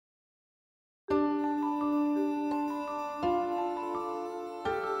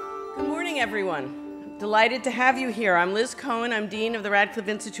everyone. Delighted to have you here. I'm Liz Cohen. I'm Dean of the Radcliffe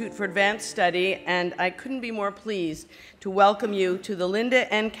Institute for Advanced Study, and I couldn't be more pleased to welcome you to the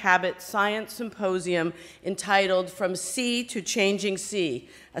Linda N. Cabot Science Symposium entitled From Sea to Changing Sea,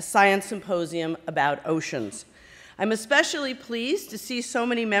 a science symposium about oceans. I'm especially pleased to see so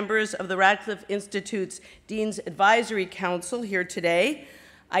many members of the Radcliffe Institute's Dean's Advisory Council here today.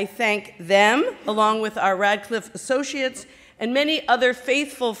 I thank them, along with our Radcliffe associates and many other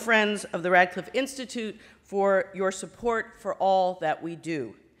faithful friends of the Radcliffe Institute, for your support for all that we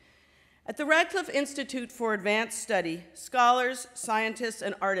do. At the Radcliffe Institute for Advanced Study, scholars, scientists,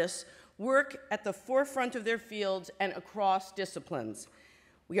 and artists work at the forefront of their fields and across disciplines.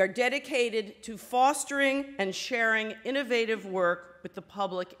 We are dedicated to fostering and sharing innovative work with the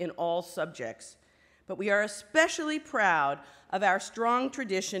public in all subjects. But we are especially proud of our strong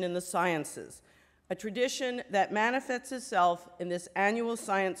tradition in the sciences, a tradition that manifests itself in this annual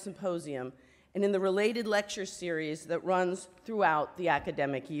science symposium and in the related lecture series that runs throughout the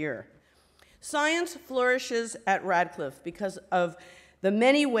academic year. Science flourishes at Radcliffe because of the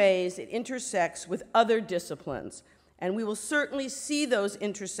many ways it intersects with other disciplines, and we will certainly see those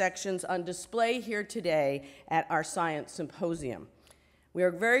intersections on display here today at our science symposium. We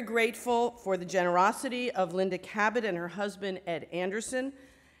are very grateful for the generosity of Linda Cabot and her husband, Ed Anderson,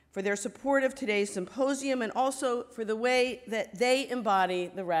 for their support of today's symposium, and also for the way that they embody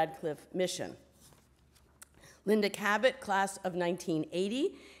the Radcliffe mission. Linda Cabot, class of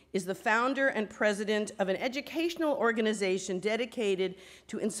 1980, is the founder and president of an educational organization dedicated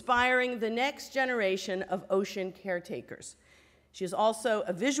to inspiring the next generation of ocean caretakers. She is also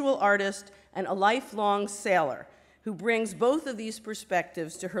a visual artist and a lifelong sailor who brings both of these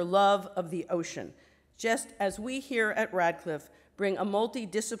perspectives to her love of the ocean, just as we here at Radcliffe bring a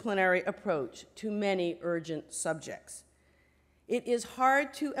multidisciplinary approach to many urgent subjects. It is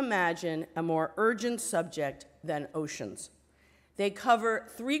hard to imagine a more urgent subject than oceans. They cover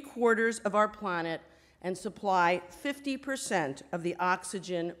 3/4 of our planet and supply 50% of the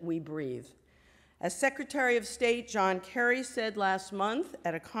oxygen we breathe. As Secretary of State John Kerry said last month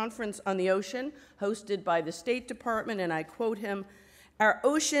at a conference on the ocean hosted by the State Department, and I quote him, "Our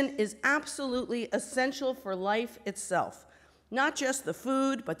ocean is absolutely essential for life itself. Not just the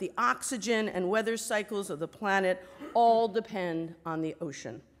food, but the oxygen and weather cycles of the planet all depend on the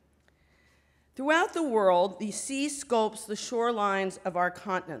ocean." Throughout the world, the sea sculpts the shorelines of our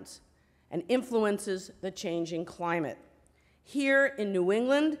continents and influences the changing climate. Here in New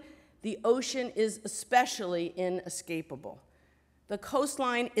England, the ocean is especially inescapable. The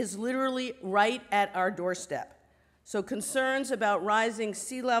coastline is literally right at our doorstep, so concerns about rising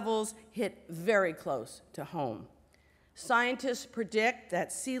sea levels hit very close to home. Scientists predict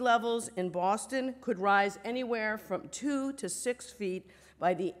that sea levels in Boston could rise anywhere from 2 to 6 feet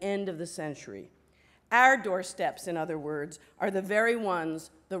by the end of the century. Our doorsteps, in other words, are the very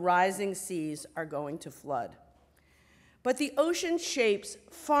ones the rising seas are going to flood. But the ocean shapes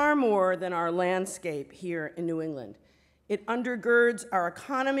far more than our landscape here in New England. It undergirds our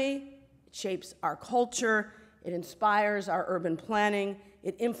economy, it shapes our culture, it inspires our urban planning,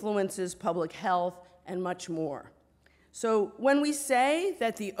 it influences public health, and much more. So when we say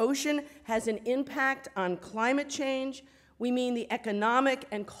that the ocean has an impact on climate change, we mean the economic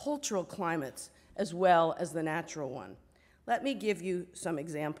and cultural climates as well as the natural one. Let me give you some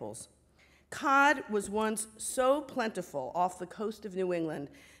examples. Cod was once so plentiful off the coast of New England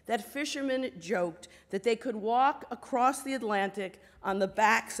that fishermen joked that they could walk across the Atlantic on the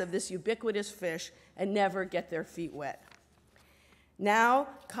backs of this ubiquitous fish and never get their feet wet. Now,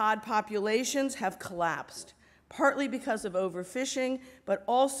 cod populations have collapsed, partly because of overfishing, but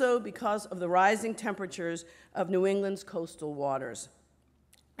also because of the rising temperatures of New England's coastal waters.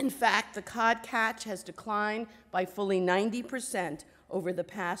 In fact, the cod catch has declined by fully 90% over the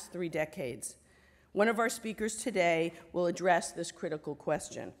past 3 decades. One of our speakers today will address this critical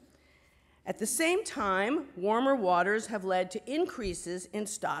question. At the same time, warmer waters have led to increases in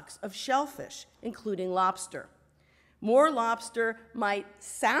stocks of shellfish, including lobster. More lobster might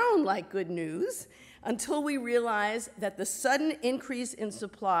sound like good news until we realize that the sudden increase in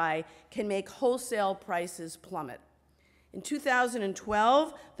supply can make wholesale prices plummet. In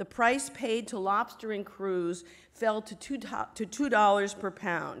 2012, the price paid to lobstering crews fell to $2 per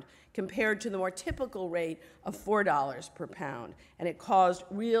pound, compared to the more typical rate of $4 per pound, and it caused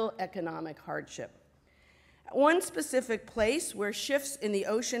real economic hardship. One specific place where shifts in the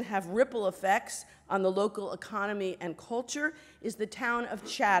ocean have ripple effects on the local economy and culture is the town of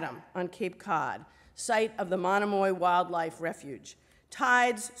Chatham on Cape Cod, site of the Monomoy Wildlife Refuge.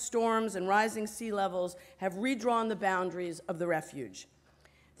 Tides, storms, and rising sea levels have redrawn the boundaries of the refuge.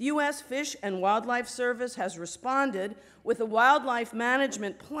 The U.S. Fish and Wildlife Service has responded with a wildlife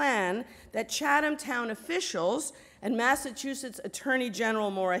management plan that Chatham Town officials and Massachusetts Attorney General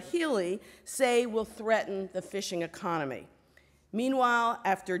Maura Healey say will threaten the fishing economy. Meanwhile,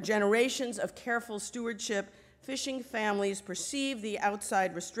 after generations of careful stewardship, fishing families perceive the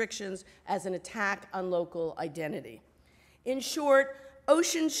outside restrictions as an attack on local identity. In short,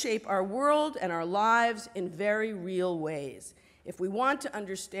 oceans shape our world and our lives in very real ways. If we want to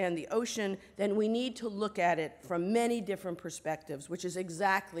understand the ocean, then we need to look at it from many different perspectives, which is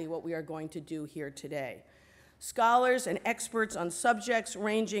exactly what we are going to do here today. Scholars and experts on subjects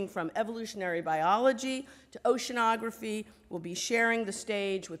ranging from evolutionary biology to oceanography will be sharing the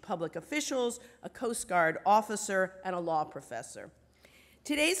stage with public officials, a Coast Guard officer, and a law professor.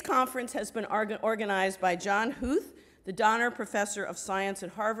 Today's conference has been organized by John Huth, the Donner Professor of Science at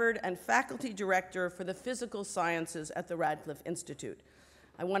Harvard and Faculty Director for the Physical Sciences at the Radcliffe Institute.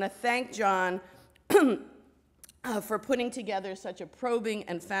 I want to thank John for putting together such a probing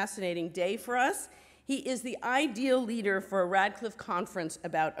and fascinating day for us. He is the ideal leader for a Radcliffe conference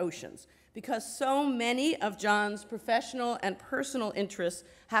about oceans because so many of John's professional and personal interests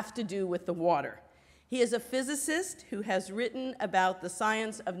have to do with the water. He is a physicist who has written about the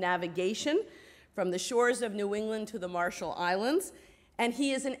science of navigation from the shores of New England to the Marshall Islands, and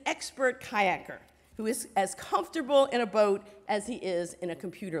he is an expert kayaker who is as comfortable in a boat as he is in a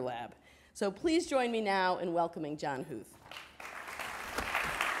computer lab. So please join me now in welcoming John Huth.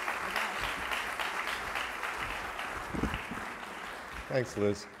 Thanks,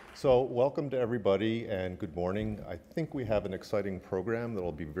 Liz. So welcome to everybody and good morning. I think we have an exciting program that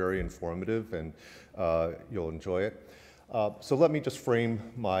will be very informative and you'll enjoy it. So let me just frame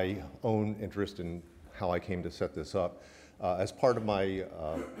my own interest in how I came to set this up. As part of my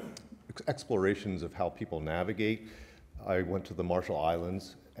explorations of how people navigate, I went to the Marshall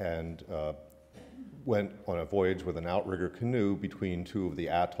Islands and went on a voyage with an outrigger canoe between two of the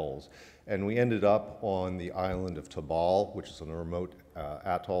atolls. And we ended up on the island of Tabal, which is on a remote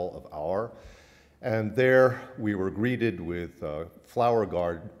atoll of Aur. And there we were greeted with flower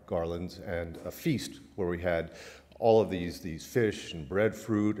garlands and a feast where we had all of these fish and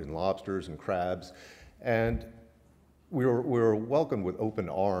breadfruit and lobsters and crabs. And we were welcomed with open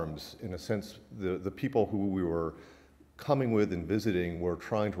arms. In a sense, the people who we were coming with and visiting were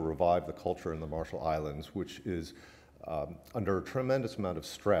trying to revive the culture in the Marshall Islands, which is under a tremendous amount of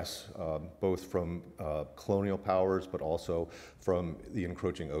stress, both from colonial powers, but also from the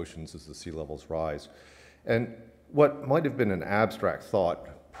encroaching oceans as the sea levels rise. And what might have been an abstract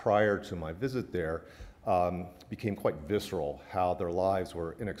thought prior to my visit there became quite visceral, how their lives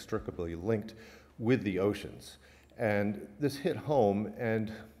were inextricably linked with the oceans. And this hit home,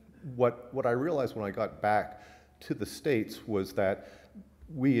 and what I realized when I got back to the States was that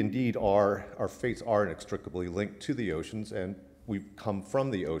we indeed our fates are inextricably linked to the oceans, and we come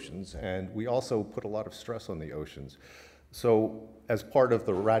from the oceans, and we also put a lot of stress on the oceans. So as part of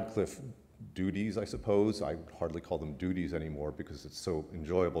the Radcliffe duties, I suppose, I would hardly call them duties anymore because it's so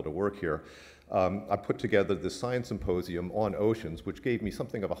enjoyable to work here, I put together this science symposium on oceans, which gave me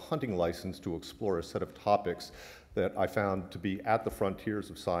something of a hunting license to explore a set of topics that I found to be at the frontiers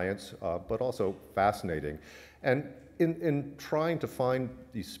of science, but also fascinating. And in trying to find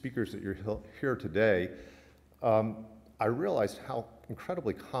these speakers that you're here today, I realized how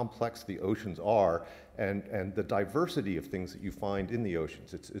incredibly complex the oceans are and the diversity of things that you find in the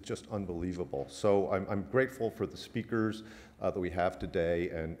oceans. It's just unbelievable. So I'm grateful for the speakers that we have today,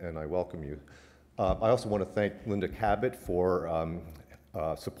 and I welcome you. I also want to thank Linda Cabot for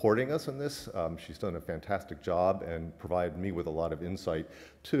supporting us in this. She's done a fantastic job and provided me with a lot of insight,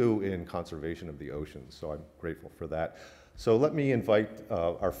 too, in conservation of the oceans. So I'm grateful for that. So let me invite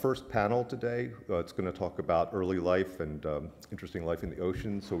our first panel today. It's going to talk about early life and interesting life in the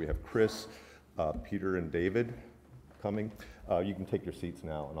ocean. So we have Chris, Peter, and David coming. You can take your seats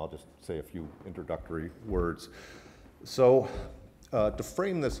now, and I'll just say a few introductory words. So to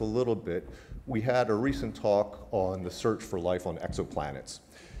frame this a little bit, we had a recent talk on the search for life on exoplanets.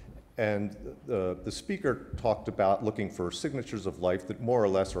 And the speaker talked about looking for signatures of life that more or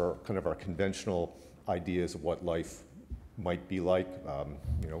less are kind of our conventional ideas of what life might be like,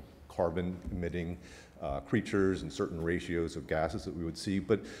 you know, carbon-emitting creatures and certain ratios of gases that we would see.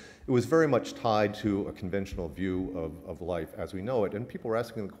 But it was very much tied to a conventional view of life as we know it. And people were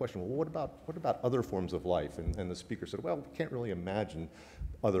asking the question, well, what about other forms of life? And the speaker said, well, we can't really imagine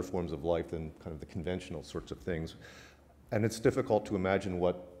other forms of life than kind of the conventional sorts of things. And it's difficult to imagine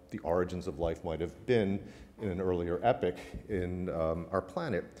what the origins of life might have been in an earlier epoch in our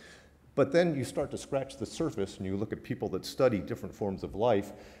planet. But then you start to scratch the surface and you look at people that study different forms of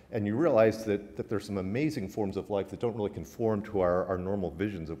life, and you realize that there's some amazing forms of life that don't really conform to our normal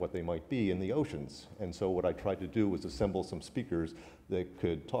visions of what they might be in the oceans. And so what I tried to do was assemble some speakers that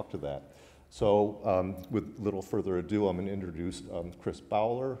could talk to that. So with little further ado, I'm going to introduce Chris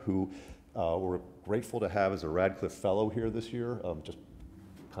Bowler, who we're grateful to have as a Radcliffe Fellow here this year. Just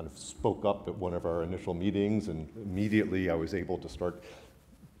kind of spoke up at one of our initial meetings, and immediately I was able to start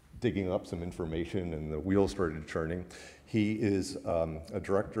digging up some information, and the wheels started turning. He is a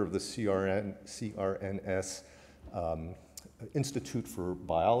director of the CNRS Institut for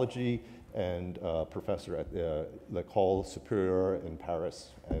Biologie and professor at l'École Supérieure in Paris,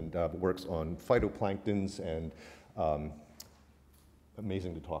 and works on phytoplanktons, and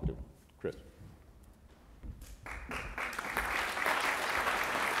amazing to talk to. Chris.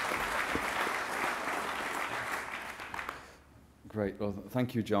 Great. Well,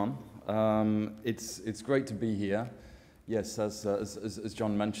 thank you, John. It's great to be here. Yes, as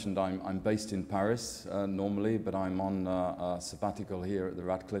John mentioned, I'm based in Paris normally, but I'm on a sabbatical here at the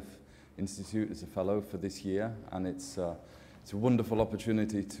Radcliffe Institute as a fellow for this year, and it's a wonderful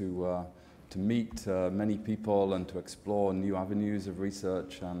opportunity to meet many people and to explore new avenues of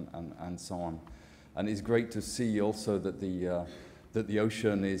research and so on. And it's great to see also that the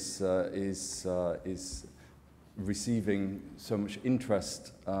ocean is receiving so much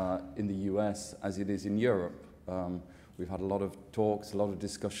interest in the US as it is in Europe. We've had a lot of talks, a lot of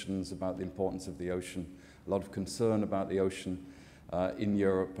discussions about the importance of the ocean, a lot of concern about the ocean in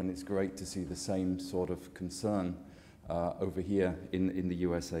Europe, and it's great to see the same sort of concern over here in the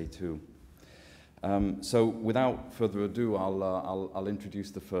USA too. So without further ado, I'll introduce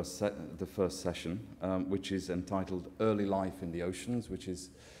the first session, which is entitled Early Life in the Oceans, which is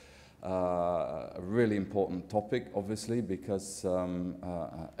a really important topic, obviously, because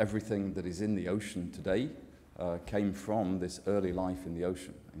everything that is in the ocean today came from this early life in the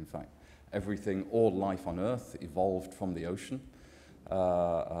ocean. In fact, all life on Earth evolved from the ocean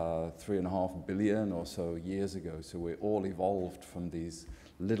 3.5 billion or so years ago. So we all evolved from these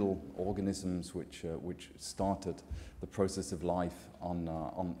little organisms which started the process of life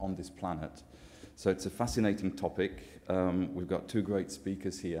on this planet. So it's a fascinating topic. We've got two great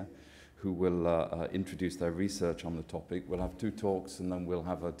speakers here who will introduce their research on the topic. We'll have two talks, and then we'll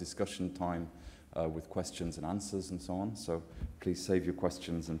have a discussion time with questions and answers and so on. So please save your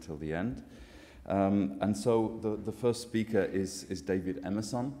questions until the end. And so the first speaker is David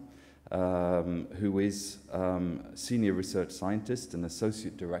Emerson, who is Senior Research Scientist and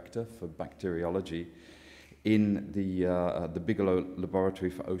Associate Director for Bacteriology in the Bigelow Laboratory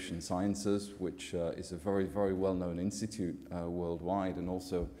for Ocean Sciences, which is a very, very well-known institute worldwide, and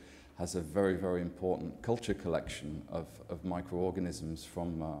also has a very, very important culture collection of microorganisms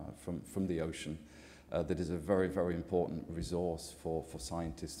from the ocean that is a very, very important resource for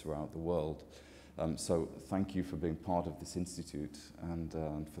scientists throughout the world. So thank you for being part of this institute and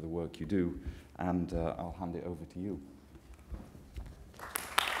for the work you do, and I'll hand it over to you.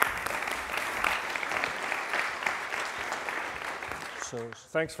 So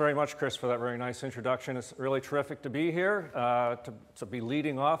thanks very much, Chris, for that very nice introduction. It's really terrific to be here, to be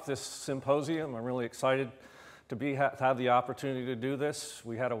leading off this symposium. I'm really excited to have the opportunity to do this.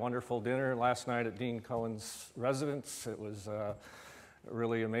 We had a wonderful dinner last night at Dean Cohen's residence. It was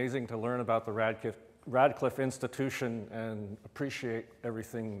really amazing to learn about the Radcliffe institution and appreciate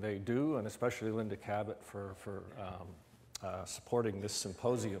everything they do, and especially Linda Cabot for supporting this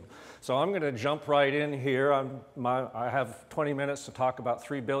symposium. So I'm going to jump right in here. I have 20 minutes to talk about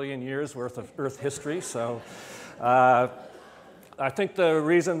 3 billion years worth of Earth history. So I think the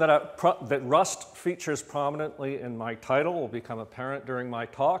reason that rust features prominently in my title will become apparent during my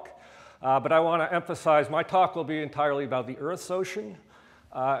talk. But I want to emphasize my talk will be entirely about the Earth's ocean.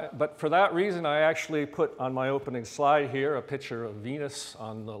 But for that reason, I actually put on my opening slide here a picture of Venus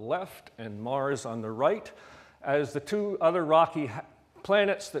on the left and Mars on the right as the two other rocky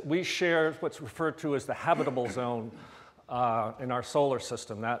planets that we share what's referred to as the habitable zone in our solar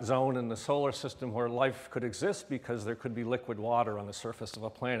system, that zone in the solar system where life could exist because there could be liquid water on the surface of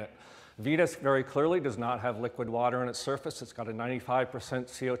a planet. Venus very clearly does not have liquid water on its surface. It's got a 95%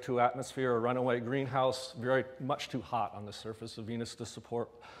 CO2 atmosphere, a runaway greenhouse, very much too hot on the surface of Venus to support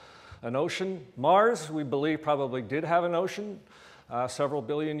an ocean. Mars, we believe, probably did have an ocean several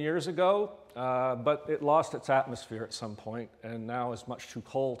billion years ago, but it lost its atmosphere at some point and now is much too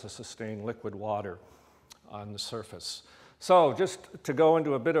cold to sustain liquid water on the surface. So just to go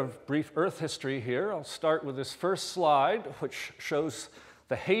into a bit of brief Earth history here, I'll start with this first slide, which shows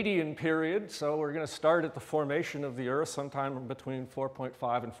the Hadean period. So we're going to start at the formation of the Earth sometime between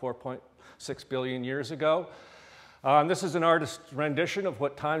 4.5 and 4.6 billion years ago. This is an artist's rendition of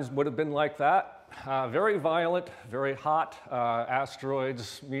what times would have been like that. Very violent, very hot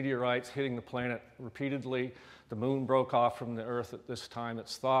asteroids, meteorites hitting the planet repeatedly. The moon broke off from the Earth at this time,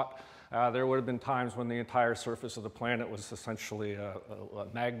 it's thought. There would have been times when the entire surface of the planet was essentially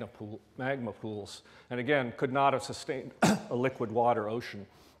magma pools, and again, could not have sustained a liquid water ocean.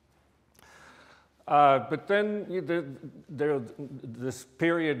 But then this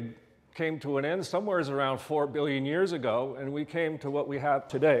period came to an end somewhere around 4 billion years ago, and we came to what we have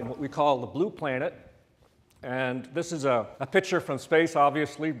today, what we call the blue planet. And this is a picture from space,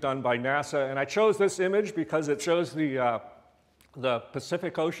 obviously, done by NASA. And I chose this image because it shows the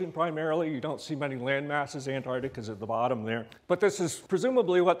Pacific Ocean primarily. You don't see many land masses. Antarctica is at the bottom there. But this is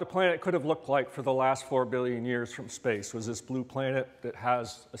presumably what the planet could have looked like for the last 4 billion years from space, was this blue planet that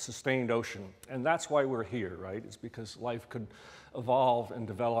has a sustained ocean. And that's why we're here, right? It's because life could evolve and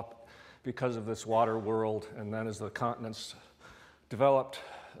develop because of this water world. And then as the continents developed,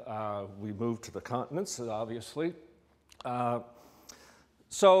 we moved to the continents, obviously.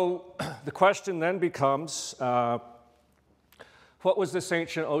 So the question then becomes, what was this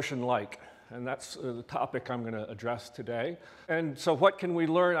ancient ocean like? And that's the topic I'm going to address today. And so what can we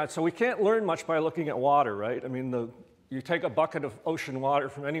learn? So we can't learn much by looking at water, right? I mean, you take a bucket of ocean water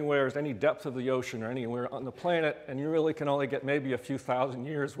from anywhere, any depth of the ocean or anywhere on the planet, and you really can only get maybe a few thousand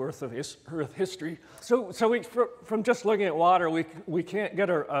years worth of Earth history. So from just looking at water, we can't get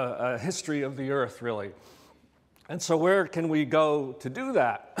a history of the Earth, really. And so where can we go to do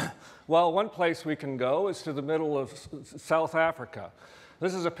that? Well, one place we can go is to the middle of South Africa.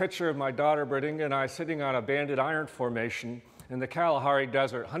 This is a picture of my daughter Berdinga and I sitting on a banded iron formation in the Kalahari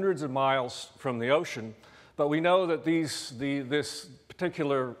Desert, hundreds of miles from the ocean. But we know that these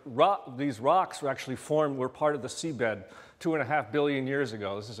rocks were actually formed, were part of the seabed 2.5 billion years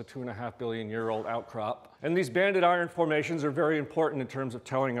ago. This is a 2.5 billion year old outcrop. And these banded iron formations are very important in terms of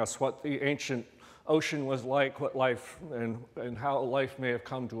telling us what the ancient ocean was like, what life and how life may have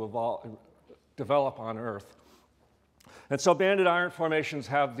come to develop on Earth. And so banded iron formations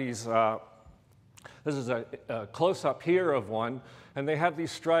have these, this is a close-up here of one, and they have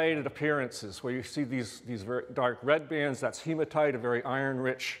these striated appearances where you see these very dark red bands. That's hematite, a very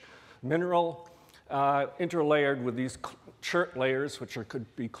iron-rich mineral, interlayered with these chert layers, which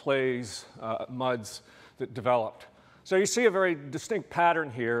could be clays, muds that developed. So you see a very distinct pattern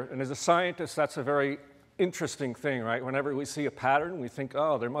here, and as a scientist, that's a very interesting thing, right? Whenever we see a pattern, we think,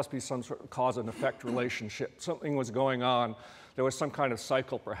 oh, there must be some sort of cause and effect relationship. Something was going on. There was some kind of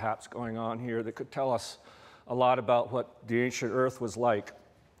cycle, perhaps, going on here that could tell us a lot about what the ancient Earth was like.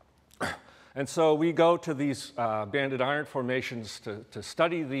 And so we go to these banded iron formations to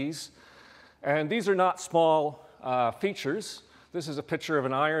study these. And these are not small features. This is a picture of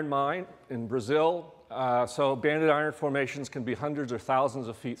an iron mine in Brazil. So banded iron formations can be hundreds or thousands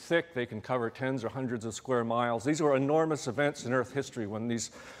of feet thick. They can cover tens or hundreds of square miles. These were enormous events in Earth history when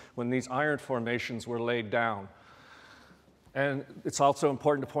these iron formations were laid down. And it's also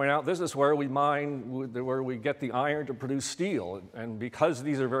important to point out this is where we mine, where we get the iron to produce steel. And because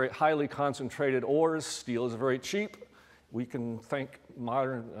these are very highly concentrated ores, steel is very cheap. We can thank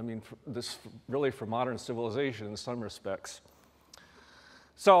this really for modern civilization in some respects.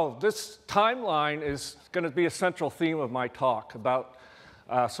 So this timeline is going to be a central theme of my talk about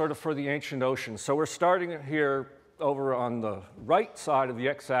sort of for the ancient ocean. So we're starting here over on the right side of the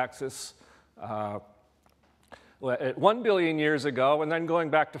x-axis at 1 billion years ago, and then going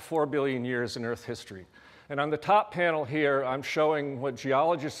back to 4 billion years in Earth history. And on the top panel here, I'm showing what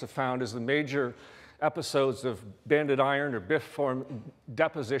geologists have found is the major episodes of banded iron or BIF form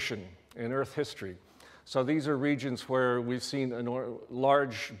deposition in Earth history. So these are regions where we've seen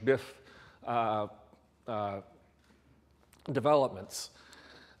large BIF developments.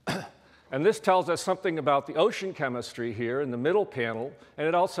 And this tells us something about the ocean chemistry here in the middle panel, and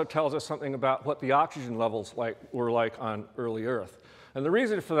it also tells us something about what the oxygen levels were like on early Earth. And the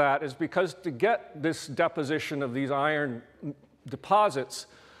reason for that is because to get this deposition of these iron deposits,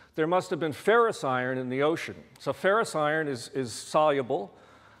 there must have been ferrous iron in the ocean. So ferrous iron is soluble,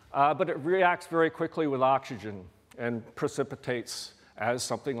 but it reacts very quickly with oxygen and precipitates as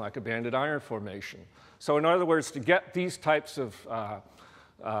something like a banded iron formation. So in other words, to get these types of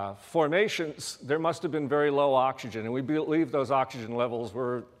formations, there must have been very low oxygen, and we believe those oxygen levels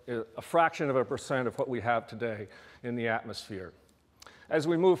were a fraction of a percent of what we have today in the atmosphere. As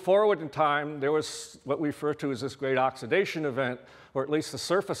we move forward in time, there was what we refer to as this great oxidation event, or at least the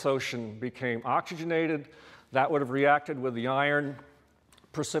surface ocean became oxygenated. That would have reacted with the iron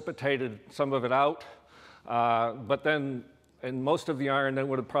precipitated some of it out. But then, and most of the iron then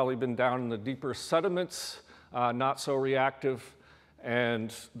would have probably been down in the deeper sediments, not so reactive.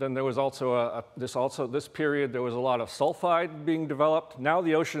 And then there was also this period, there was a lot of sulfide being developed. Now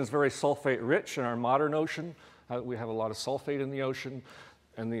the ocean is very sulfate rich in our modern ocean. We have a lot of sulfate in the ocean.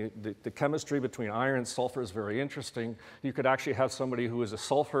 And the chemistry between iron and sulfur is very interesting. You could actually have somebody who is a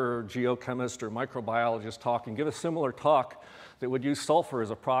sulfur geochemist or microbiologist talk and give a similar talk that would use sulfur as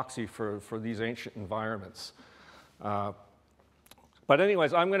a proxy for these ancient environments. But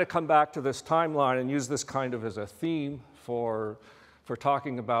anyways, I'm going to come back to this timeline and use this kind of as a theme for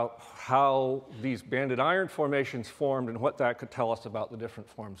talking about how these banded iron formations formed and what that could tell us about the different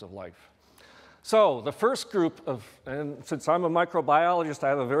forms of life. So the first group of, and since I'm a microbiologist, I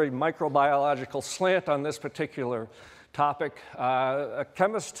have a very microbiological slant on this particular topic. There are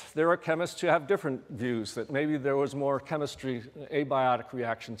chemists who have different views, that maybe there was more chemistry, abiotic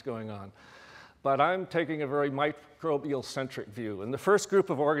reactions going on. But I'm taking a very microbial-centric view. And the first group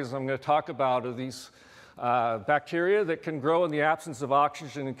of organisms I'm going to talk about are these bacteria that can grow in the absence of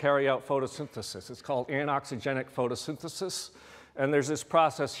oxygen and carry out photosynthesis. It's called anoxygenic photosynthesis. And there's this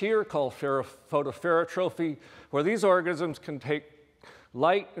process here called photoferrotrophy, where these organisms can take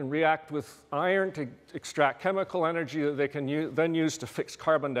light and react with iron to extract chemical energy that they can then use to fix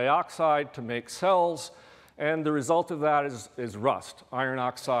carbon dioxide to make cells. And the result of that is rust. Iron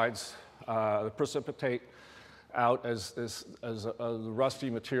oxides precipitate out as a rusty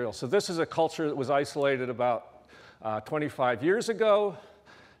material. So this is a culture that was isolated about 25 years ago,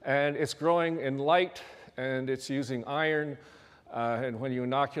 and it's growing in light, and it's using iron, and when you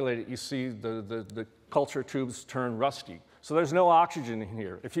inoculate it, you see the culture tubes turn rusty. So there's no oxygen in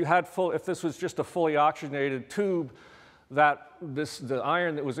here. If this was just a fully oxygenated tube, the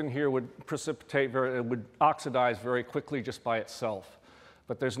iron that was in here would it would oxidize very quickly just by itself.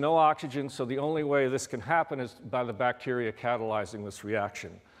 But there's no oxygen, so the only way this can happen is by the bacteria catalyzing this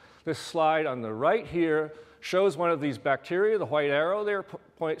reaction. This slide on the right here shows one of these bacteria. The white arrow there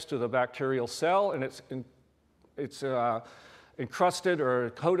points to the bacterial cell, and it's encrusted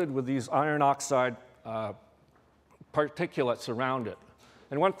or coated with these iron oxide particulates around it.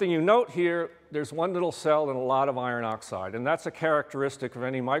 And one thing you note here, there's one little cell and a lot of iron oxide, and that's a characteristic of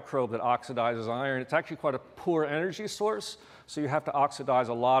any microbe that oxidizes iron. It's actually quite a poor energy source, so you have to oxidize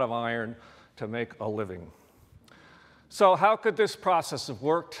a lot of iron to make a living. So how could this process have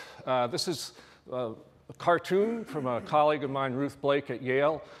worked? This is a cartoon from a colleague of mine, Ruth Blake at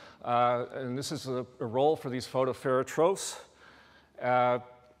Yale, and this is a role for these photoferrotrophs.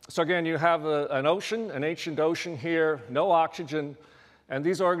 So again, you have an ocean, an ancient ocean here, no oxygen, and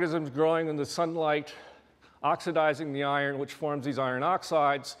these organisms growing in the sunlight, oxidizing the iron, which forms these iron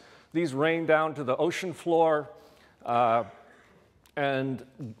oxides. These rain down to the ocean floor, and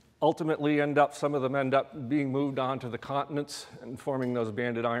ultimately some of them end up being moved onto the continents and forming those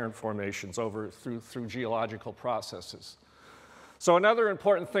banded iron formations through geological processes. So another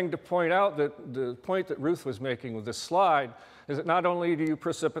important thing to point out, that the point that Ruth was making with this slide, is that not only do you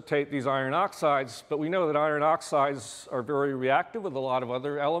precipitate these iron oxides, but we know that iron oxides are very reactive with a lot of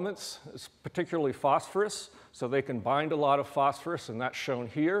other elements, particularly phosphorus. So they can bind a lot of phosphorus, and that's shown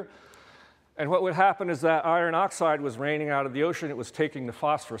here. And what would happen is that iron oxide was raining out of the ocean. It was taking the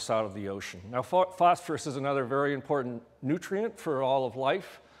phosphorus out of the ocean. Now, phosphorus is another very important nutrient for all of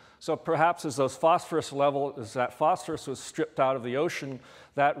life. So perhaps as that phosphorus was stripped out of the ocean,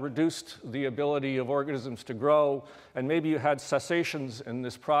 that reduced the ability of organisms to grow. And maybe you had cessations in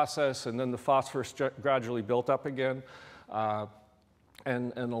this process, and then the phosphorus gradually built up again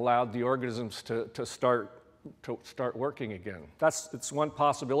and allowed the organisms to start working again. It's one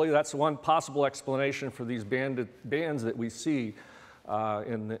possibility. That's one possible explanation for these bands that we see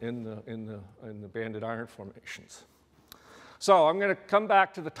in the banded iron formations. So I'm going to come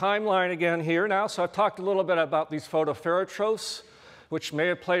back to the timeline again here now. So I've talked a little bit about these photoferrotrophs, which may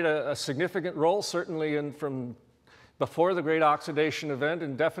have played a significant role, certainly from before the Great Oxidation Event,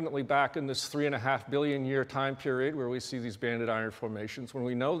 and definitely back in this 3.5 billion year time period where we see these banded iron formations, when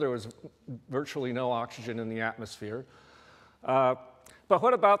we know there was virtually no oxygen in the atmosphere. But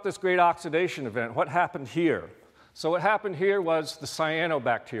what about this Great Oxidation Event? What happened here? So what happened here was the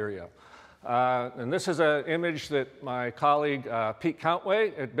cyanobacteria. And this is an image that my colleague Pete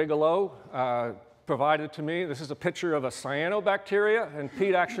Countway at Bigelow provided to me. This is a picture of a cyanobacteria, and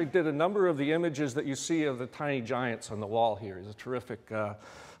Pete actually did a number of the images that you see of the tiny giants on the wall here. He's a terrific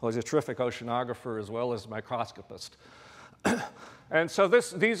oceanographer as well as microscopist. And so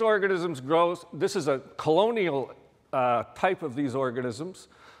these organisms grow. This is a colonial type of these organisms.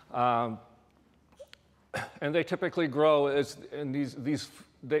 And they typically grow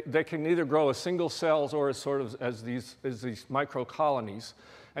they can either grow as single cells or as sort of as these microcolonies.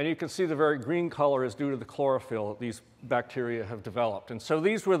 And you can see the very green color is due to the chlorophyll that these bacteria have developed. And so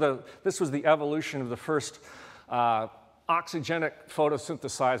this was the evolution of the first oxygenic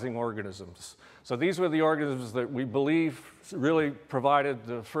photosynthesizing organisms. So these were the organisms that we believe really provided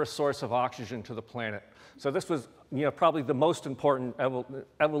the first source of oxygen to the planet. So this was probably the most important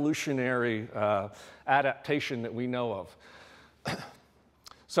evolutionary adaptation that we know of.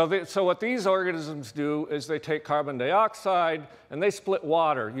 So what these organisms do is they take carbon dioxide and they split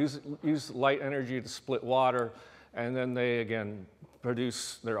water, use light energy to split water, and then they, again,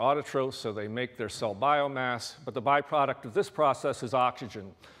 produce their autotrophs, so they make their cell biomass, but the byproduct of this process is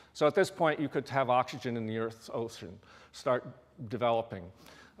oxygen. So at this point, you could have oxygen in the Earth's ocean, start developing.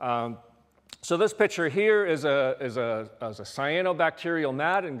 So this picture here is a cyanobacterial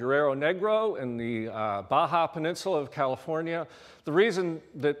mat in Guerrero Negro in the Baja Peninsula of California. The reason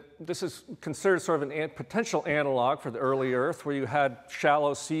that this is considered sort of a potential analog for the early Earth, where you had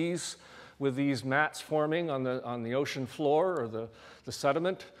shallow seas with these mats forming on the ocean floor or the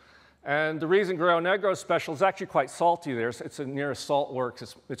sediment. And the reason Guerrero Negro is special is actually quite salty there. It's near a salt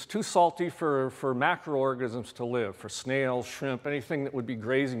works. It's too salty for macroorganisms to live, for snails, shrimp, anything that would be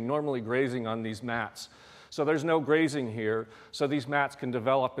normally grazing on these mats. So there's no grazing here, so these mats can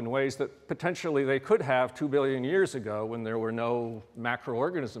develop in ways that potentially they could have 2 billion years ago when there were no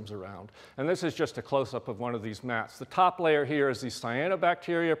macroorganisms around. And this is just a close-up of one of these mats. The top layer here is these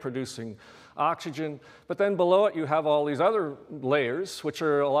cyanobacteria producing oxygen, but then below it you have all these other layers, which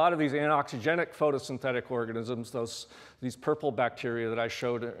are a lot of these anoxygenic photosynthetic organisms, these purple bacteria that I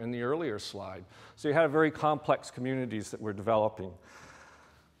showed in the earlier slide. So you have very complex communities that we're developing.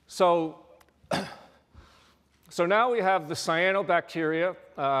 So now we have the cyanobacteria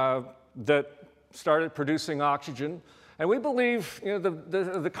that started producing oxygen, and we believe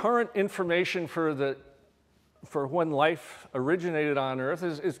the current information for when life originated on Earth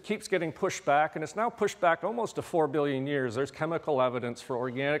keeps getting pushed back, and it's now pushed back almost to 4 billion years. There's chemical evidence for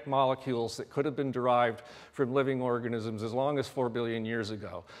organic molecules that could have been derived from living organisms as long as 4 billion years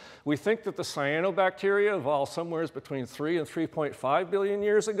ago. We think that the cyanobacteria evolved somewhere between 3 and 3.5 billion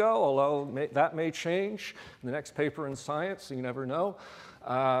years ago, although that may change in the next paper in Science, you never know.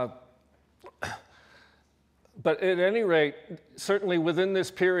 But at any rate, certainly within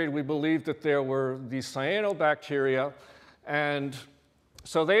this period, we believe that there were these cyanobacteria, and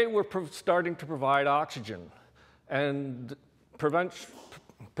so they were starting to provide oxygen and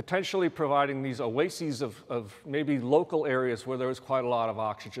potentially providing these oases of maybe local areas where there was quite a lot of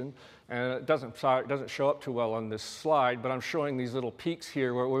oxygen. And it doesn't show up too well on this slide, but I'm showing these little peaks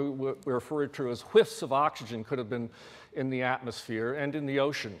here where we refer to as whiffs of oxygen could have been in the atmosphere and in the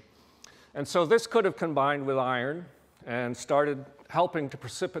ocean. And so this could have combined with iron and started helping to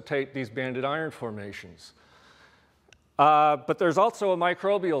precipitate these banded iron formations. But there's also a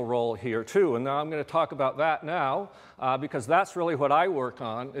microbial role here too, and now I'm going to talk about that now because that's really what I work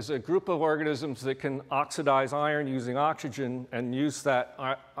on, is a group of organisms that can oxidize iron using oxygen and use the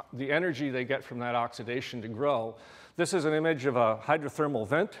energy they get from that oxidation to grow. This is an image of a hydrothermal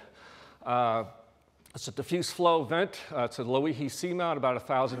vent. It's a diffuse flow vent. It's a Loihi seamount about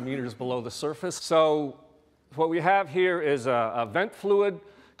 1,000 meters below the surface. So what we have here is a vent fluid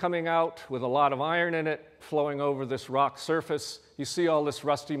coming out with a lot of iron in it, flowing over this rock surface. You see all this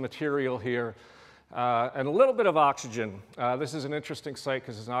rusty material here, and a little bit of oxygen. This is an interesting site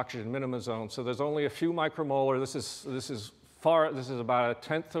because it's an oxygen minima zone. So there's only a few micromolar. This is about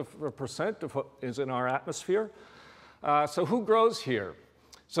 0.1% of what is in our atmosphere. So who grows here?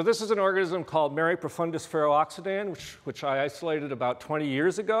 So this is an organism called Mary profundus ferrooxidans, which I isolated about 20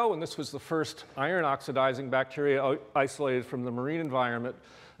 years ago, and this was the first iron-oxidizing bacteria isolated from the marine environment.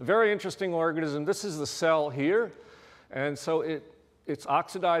 A very interesting organism. This is the cell here, and so it's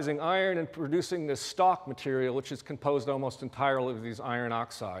oxidizing iron and producing this stalk material, which is composed almost entirely of these iron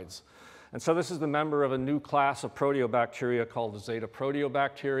oxides. And so this is the member of a new class of proteobacteria called the zeta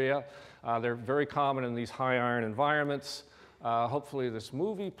proteobacteria. They're very common in these high iron environments. Hopefully this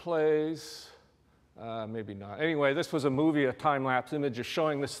movie plays, maybe not. Anyway, this was a movie, a time-lapse image is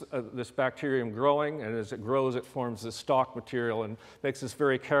showing this bacterium growing, and as it grows, it forms this stalk material and makes this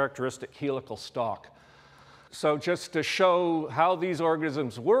very characteristic helical stalk. So just to show how these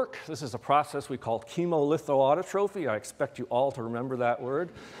organisms work, this is a process we call chemolithoautotrophy. I expect you all to remember that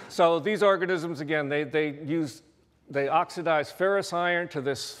word. So these organisms, again, they oxidize ferrous iron to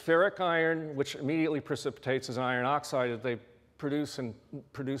this ferric iron, which immediately precipitates as iron oxide as they produce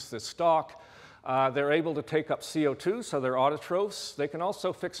this stalk. They're able to take up CO2, so they're autotrophs. They can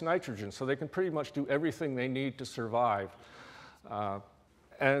also fix nitrogen, so they can pretty much do everything they need to survive.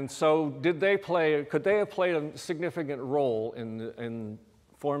 And so could they have played a significant role in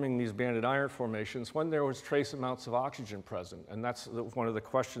forming these banded iron formations when there was trace amounts of oxygen present? And that's one of the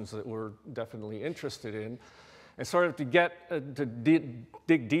questions that we're definitely interested in. And sort of to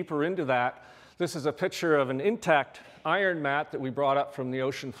dig deeper into that, this is a picture of an intact iron mat that we brought up from the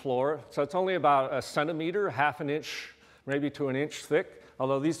ocean floor. So it's only about a centimeter, half an inch, maybe to an inch thick.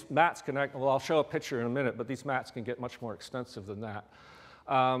 Although these mats can, well, I'll show a picture in a minute, but these mats can get much more extensive than that.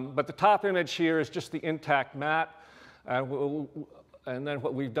 But the top image here is just the intact mat. And then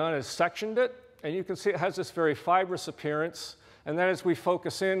what we've done is sectioned it. And you can see it has this very fibrous appearance. And then as we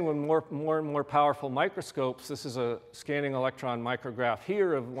focus in with more and more powerful microscopes, this is a scanning electron micrograph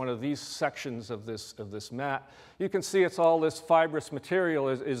here of one of these sections of this mat. You can see it's all this fibrous material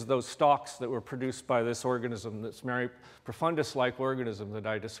is those stalks that were produced by this organism, this Mary profundus-like organism that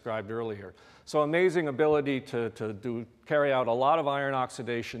I described earlier. So amazing ability to carry out a lot of iron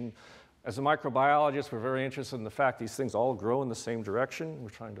oxidation. As a microbiologist, we're very interested in the fact these things all grow in the same direction. We're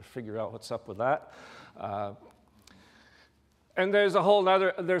trying to figure out what's up with that. And there's a whole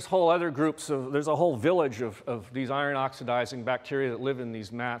village of these iron oxidizing bacteria that live in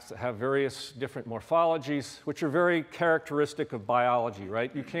these mats that have various different morphologies, which are very characteristic of biology,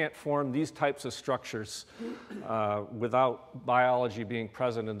 right? You can't form these types of structures without biology being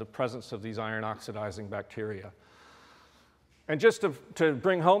present in the presence of these iron oxidizing bacteria. And just to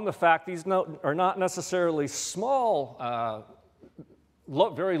bring home the fact, these are not necessarily small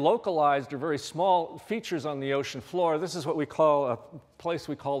very localized or very small features on the ocean floor. This is what we call a place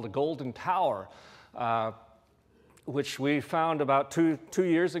we call the Golden Tower, which we found about two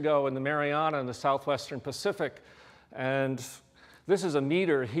years ago in the Mariana in the southwestern Pacific. And this is a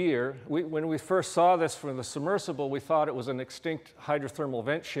meter here. When we first saw this from the submersible, we thought it was an extinct hydrothermal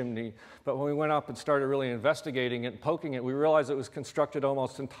vent chimney. But when we went up and started really investigating it and poking it, we realized it was constructed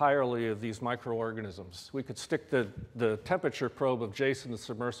almost entirely of these microorganisms. We could stick the temperature probe of Jason, the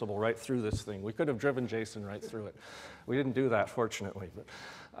submersible, right through this thing. We could have driven Jason right through it. We didn't do that, fortunately.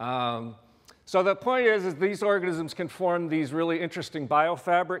 But, so the point is these organisms can form these really interesting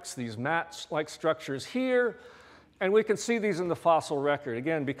biofabrics, these mat-like structures here. And we can see these in the fossil record.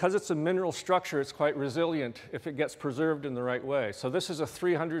 Again, because it's a mineral structure, it's quite resilient if it gets preserved in the right way. So this is a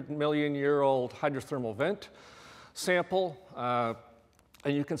 300-million-year-old hydrothermal vent sample.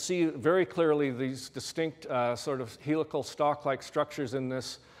 And you can see very clearly these distinct sort of helical stalk-like structures in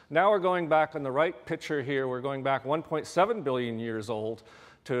this. Now we're going back on the right picture here. We're going back 1.7 billion years old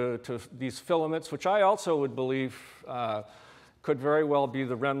to these filaments, which I also would believe could very well be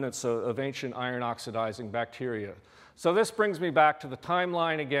the remnants of ancient iron oxidizing bacteria. So this brings me back to the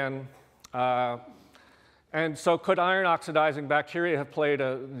timeline again. And so could iron oxidizing bacteria have played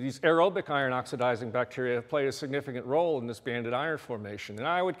these aerobic iron oxidizing bacteria have played a significant role in this banded iron formation? And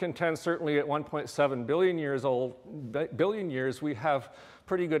I would contend certainly at 1.7 billion years, we have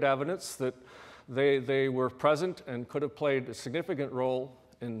pretty good evidence that they were present and could have played a significant role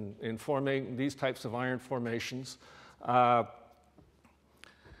in forming these types of iron formations.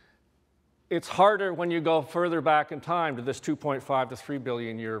 It's harder when you go further back in time to this 2.5 to 3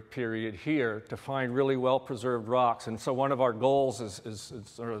 billion year period here to find really well-preserved rocks. And so one of our goals is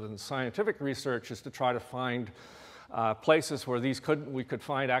sort of in scientific research is to try to find places where we could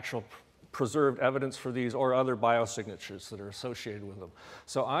find actual preserved evidence for these or other biosignatures that are associated with them.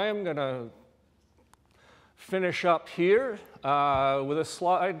 So I am going to finish up here with a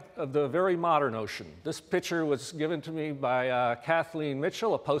slide of the very modern ocean. This picture was given to me by Kathleen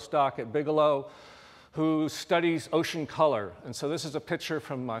Mitchell, a postdoc at Bigelow, who studies ocean color. And so this is a picture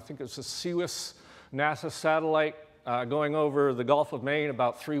from, I think it's a CWIS NASA satellite going over the Gulf of Maine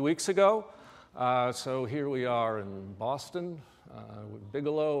about 3 weeks ago. So here we are in Boston with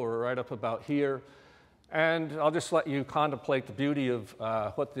Bigelow. We're right up about here. And I'll just let you contemplate the beauty of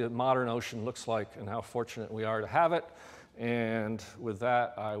what the modern ocean looks like and how fortunate we are to have it. And with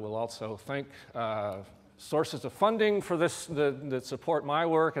that, I will also thank sources of funding for this that support my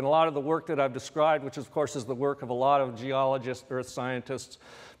work and a lot of the work that I've described, which of course is the work of a lot of geologists, earth scientists,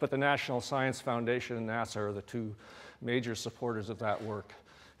 but the National Science Foundation and NASA are the two major supporters of that work.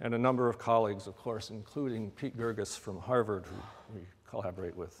 And a number of colleagues, of course, including Pete Girguis from Harvard, who we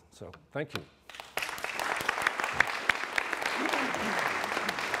collaborate with. So thank you.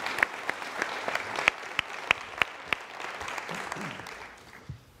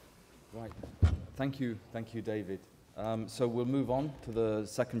 Right. Thank you, David. So we'll move on to the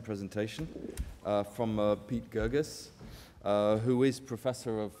second presentation from Pete Girguis. who is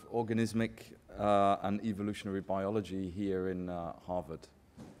Professor of Organismic and Evolutionary Biology here in Harvard.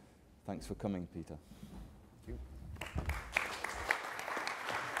 Thanks for coming, Peter. Thank you.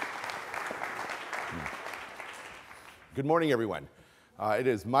 Good morning, everyone. It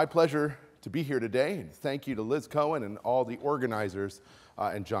is my pleasure to be here today, and thank you to Liz Cohen and all the organizers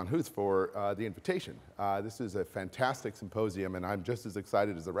and John Huth for the invitation. This is a fantastic symposium, and I'm just as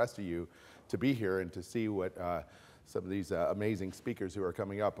excited as the rest of you to be here and to see what some of these amazing speakers who are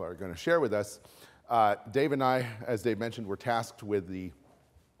coming up are going to share with us. Dave and I, as Dave mentioned, were tasked with the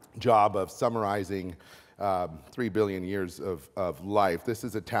job of summarizing 3 billion years of life. This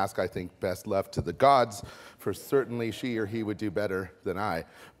is a task I think best left to the gods, for certainly she or he would do better than I.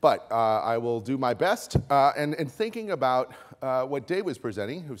 But I will do my best. And in thinking about what Dave was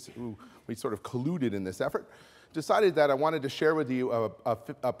presenting, who we sort of colluded in this effort, decided that I wanted to share with you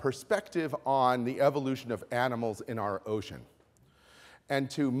a perspective on the evolution of animals in our ocean, and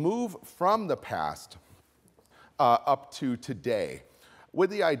to move from the past up to today, with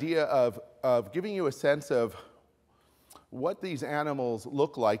the idea of giving you a sense of what these animals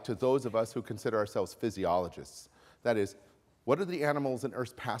look like to those of us who consider ourselves physiologists. That is, what do the animals in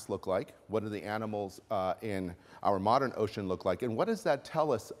Earth's past look like? What do the animals in our modern ocean look like? And what does that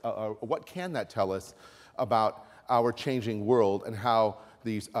tell us, what can that tell us about our changing world, and how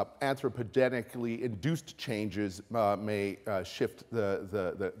these anthropogenically induced changes may shift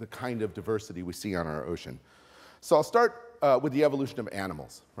the kind of diversity we see on our ocean? So I'll start with the evolution of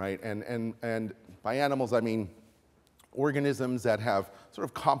animals, right? And by animals, I mean organisms that have sort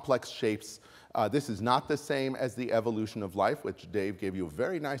of complex shapes. This is not the same as the evolution of life, which Dave gave you a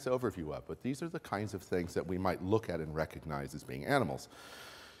very nice overview of, but these are the kinds of things that we might look at and recognize as being animals.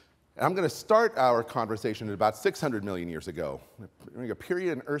 And I'm going to start our conversation at about 600 million years ago, during a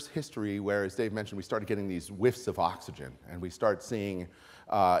period in Earth's history where, as Dave mentioned, we started getting these whiffs of oxygen, and we start seeing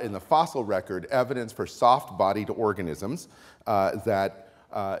in the fossil record evidence for soft-bodied organisms that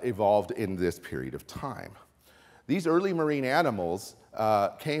evolved in this period of time. These early marine animals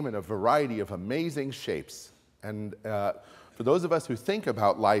came in a variety of amazing shapes, and for those of us who think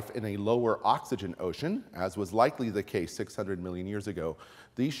about life in a lower oxygen ocean, as was likely the case 600 million years ago,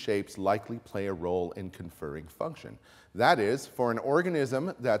 these shapes likely play a role in conferring function. That is, for an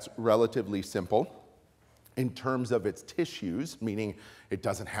organism that's relatively simple in terms of its tissues, meaning it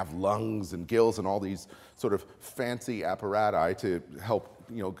doesn't have lungs and gills and all these sort of fancy apparatus to help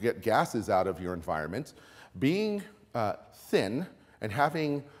get gases out of your environment, being thin and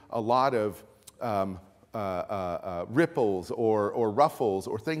having a lot of ripples or ruffles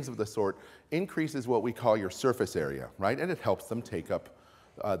or things of the sort increases what we call your surface area, right? And it helps them take up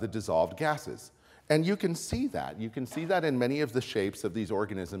the dissolved gases. And you can see that. You can see that in many of the shapes of these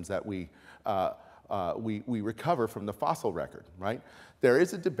organisms that we recover from the fossil record, right? There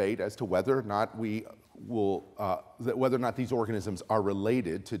is a debate as to whether or not whether or not these organisms are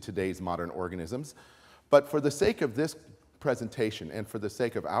related to today's modern organisms. But for the sake of this presentation and for the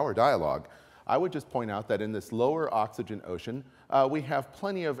sake of our dialogue, I would just point out that in this lower oxygen ocean, we have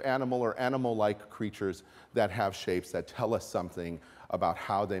plenty of animal or animal-like creatures that have shapes that tell us something about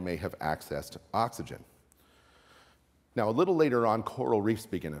how they may have accessed oxygen. Now, a little later on, coral reefs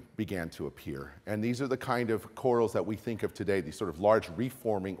began to appear, and these are the kind of corals that we think of today, these sort of large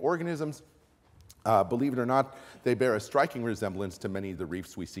reef-forming organisms. Believe it or not, they bear a striking resemblance to many of the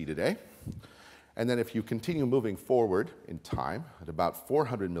reefs we see today. And then if you continue moving forward in time, at about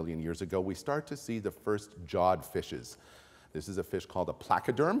 400 million years ago, we start to see the first jawed fishes. This is a fish called a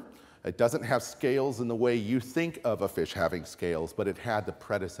placoderm. It doesn't have scales in the way you think of a fish having scales, but it had the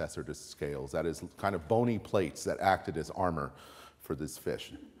predecessor to scales, that is kind of bony plates that acted as armor for this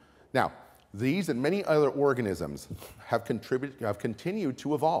fish. Now, these and many other organisms have continued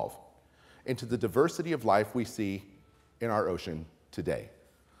to evolve into the diversity of life we see in our ocean today.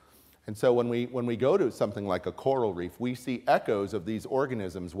 And so when we go to something like a coral reef, we see echoes of these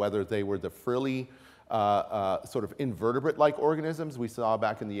organisms, whether they were the frilly sort of invertebrate-like organisms we saw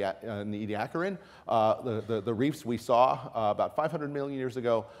back in the Ediacaran, the reefs we saw about 500 million years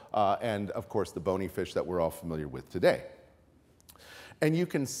ago, and of course the bony fish that we're all familiar with today. And you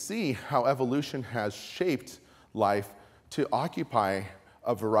can see how evolution has shaped life to occupy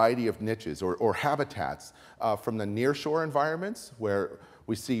a variety of niches or habitats, from the nearshore environments where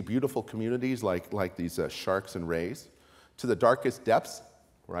we see beautiful communities like these sharks and rays, to the darkest depths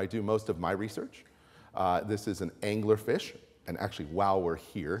where I do most of my research. This is an anglerfish, and actually while we're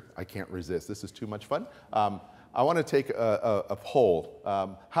here, I can't resist, this is too much fun. I want to take a poll.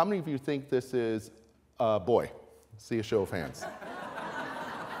 How many of you think this is a boy? See a show of hands.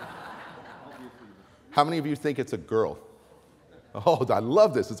 How many of you think it's a girl? Oh, I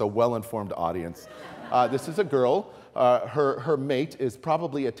love this. It's a well-informed audience. This is a girl. Her mate is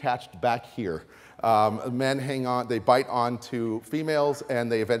probably attached back here. Men hang on, they bite onto females,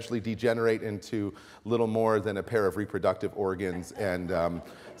 and they eventually degenerate into little more than a pair of reproductive organs and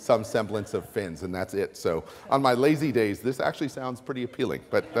some semblance of fins, and that's it. So on my lazy days, this actually sounds pretty appealing,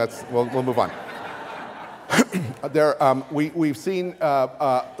 but we'll move on. We've seen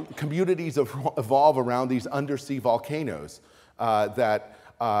communities evolve around these undersea volcanoes that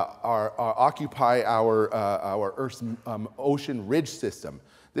occupy our Earth's ocean ridge system.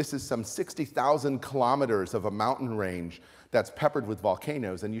 This is some 60,000 kilometers of a mountain range that's peppered with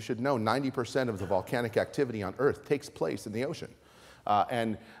volcanoes, and you should know 90% of the volcanic activity on Earth takes place in the ocean.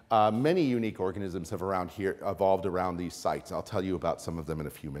 Many unique organisms have evolved around these sites. I'll tell you about some of them in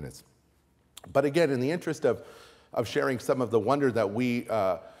a few minutes. But again, in the interest of sharing some of the wonder that we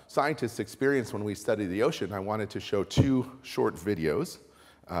scientists experience when we study the ocean, I wanted to show two short videos.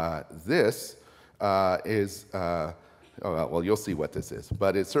 This is, well, you'll see what this is,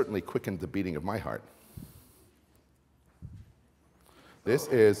 but it certainly quickened the beating of my heart. This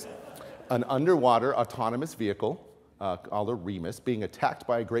is an underwater autonomous vehicle called a Remus being attacked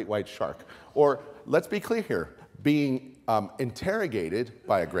by a great white shark. Or, let's be clear here, being interrogated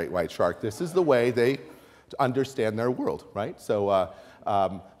by a great white shark. This is the way they understand their world, right? So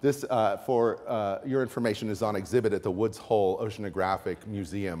this, for your information, is on exhibit at the Woods Hole Oceanographic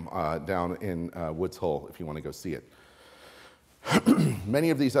Museum down in Woods Hole, if you want to go see it. Many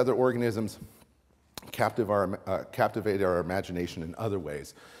of these other organisms captivate our imagination in other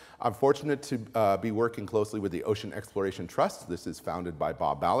ways. I'm fortunate to be working closely with the Ocean Exploration Trust. This is founded by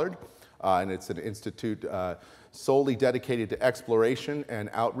Bob Ballard, and it's an institute solely dedicated to exploration and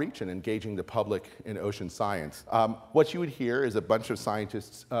outreach and engaging the public in ocean science. What you would hear is a bunch of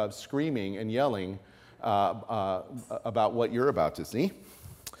scientists screaming and yelling about what you're about to see.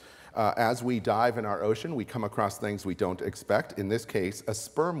 As we dive in our ocean, we come across things we don't expect. In this case, a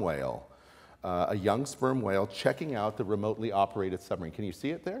sperm whale, a young sperm whale checking out the remotely operated submarine. Can you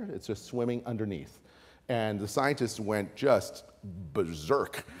see it there? It's just swimming underneath. And the scientists went just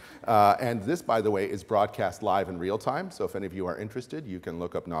berserk. And this, by the way, is broadcast live in real time. So if any of you are interested, you can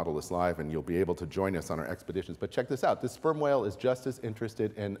look up Nautilus Live and you'll be able to join us on our expeditions. But check this out. This sperm whale is just as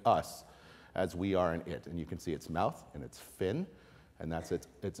interested in us as we are in it. And you can see its mouth and its fin, and that's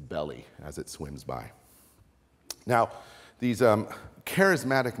its belly as it swims by. Now, these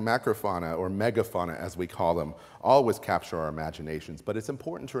charismatic macrofauna, or megafauna as we call them, always capture our imaginations. But it's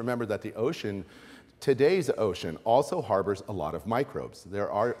important to remember that the ocean, today's ocean, also harbors a lot of microbes.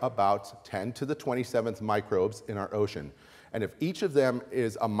 There are about 10 to the 27th microbes in our ocean. And if each of them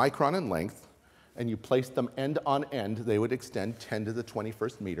is a micron in length, and you place them end on end, they would extend 10 to the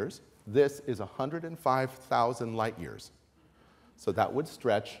 21st meters. This is 105,000 light years. So that would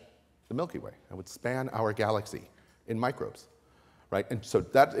stretch the Milky Way. That would span our galaxy in microbes, right? And so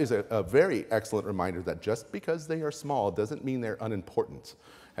that is a very excellent reminder that just because they are small doesn't mean they're unimportant.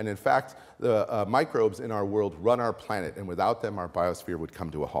 And in fact, the microbes in our world run our planet, and without them, our biosphere would come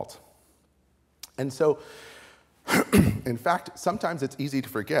to a halt. And so, in fact, sometimes it's easy to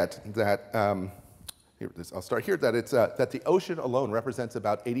forget that, I'll start here, that, that the ocean alone represents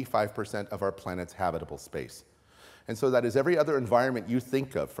about 85% of our planet's habitable space. And so that is every other environment you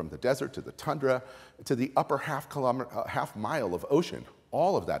think of, from the desert to the tundra to the upper half mile of ocean.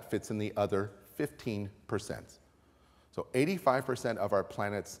 All of that fits in the other 15%. So 85% of our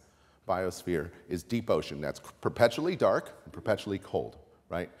planet's biosphere is deep ocean. That's perpetually dark and perpetually cold,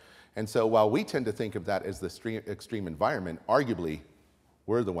 right? And so while we tend to think of that as the extreme environment, arguably,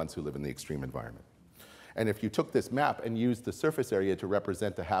 we're the ones who live in the extreme environment. And if you took this map and used the surface area to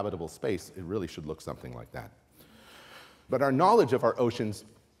represent the habitable space, it really should look something like that. But our knowledge of our oceans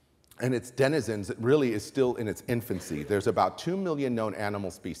and its denizens really is still in its infancy. There's about 2 million known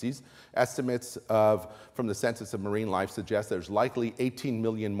animal species. Estimates from the Census of Marine Life suggest there's likely 18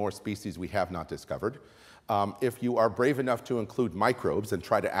 million more species we have not discovered. If you are brave enough to include microbes and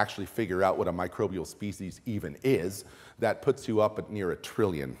try to actually figure out what a microbial species even is, that puts you up at near 1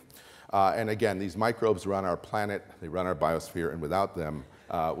 trillion. And again, these microbes run our planet, they run our biosphere, and without them,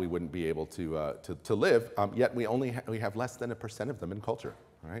 we wouldn't be able to live, yet we have less than 1% of them in culture,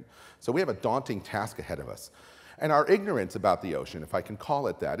 right? So we have a daunting task ahead of us. And our ignorance about the ocean, if I can call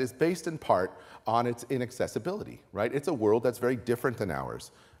it that, is based in part on its inaccessibility, right? It's a world that's very different than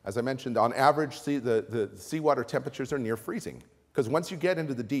ours. As I mentioned, on average, the seawater temperatures are near freezing, because once you get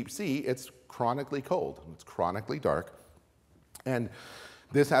into the deep sea, it's chronically cold, it's chronically dark, and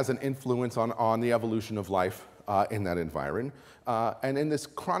this has an influence on the evolution of life in that environment. And in this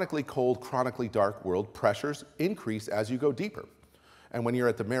chronically cold, chronically dark world, pressures increase as you go deeper. And when you're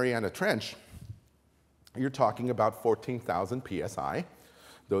at the Mariana Trench, you're talking about 14,000 psi.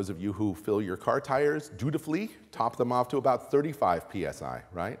 Those of you who fill your car tires dutifully top them off to about 35 psi,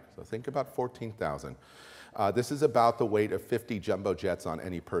 right? So think about 14,000. This is about the weight of 50 jumbo jets on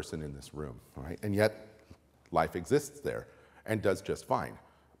any person in this room, right? And yet, life exists there and does just fine.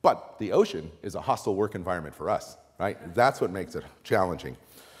 But the ocean is a hostile work environment for us, right? That's what makes it challenging.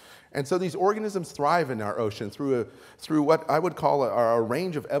 And so these organisms thrive in our ocean through what I would call a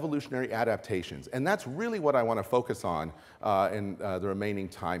range of evolutionary adaptations. And that's really what I want to focus on in the remaining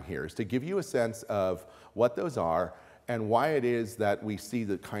time here, is to give you a sense of what those are and why it is that we see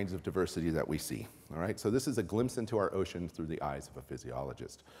the kinds of diversity that we see. All right? So this is a glimpse into our ocean through the eyes of a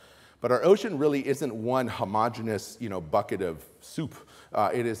physiologist. But our ocean really isn't one homogeneous, bucket of soup.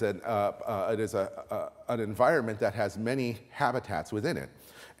 It is an environment that has many habitats within it.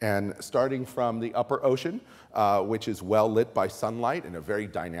 And starting from the upper ocean, which is well lit by sunlight in a very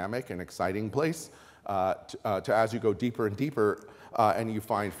dynamic and exciting place, to as you go deeper and deeper, and you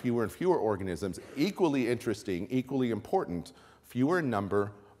find fewer and fewer organisms, equally interesting, equally important, fewer in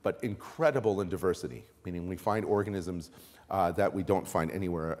number, but incredible in diversity, meaning we find organisms that we don't find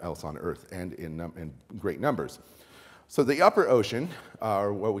anywhere else on Earth, and in great numbers. So the upper ocean,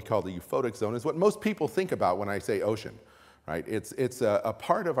 or what we call the euphotic zone, is what most people think about when I say ocean. Right? It's a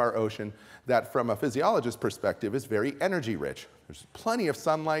part of our ocean that, from a physiologist's perspective, is very energy rich. There's plenty of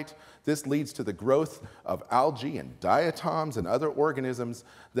sunlight. This leads to the growth of algae and diatoms and other organisms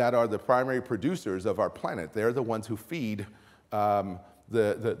that are the primary producers of our planet. They're the ones who feed the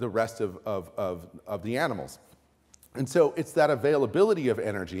rest of the animals. And so it's that availability of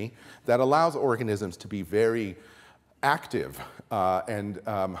energy that allows organisms to be very active and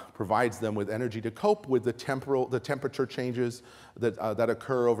provides them with energy to cope with the temperature changes that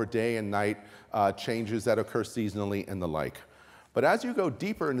occur over day and night, changes that occur seasonally and the like. But as you go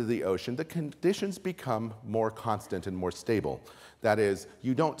deeper into the ocean, the conditions become more constant and more stable. That is,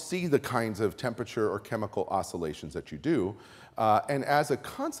 you don't see the kinds of temperature or chemical oscillations that you do. And as a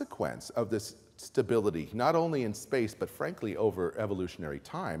consequence of this stability, not only in space, but frankly over evolutionary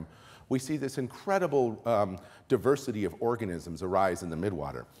time, we see this incredible diversity of organisms arise in the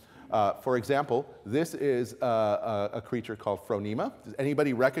midwater. For example, this is a creature called Phronema. Does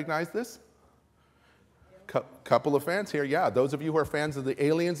anybody recognize this? Couple of fans here, yeah. Those of you who are fans of the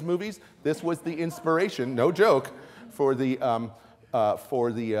Aliens movies, this was the inspiration, no joke, for the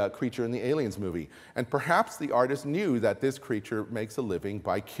creature in the Aliens movie. And perhaps the artist knew that this creature makes a living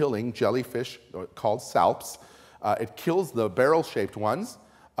by killing jellyfish called salps. It kills the barrel-shaped ones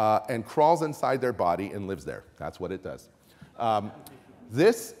and crawls inside their body and lives there. That's what it does.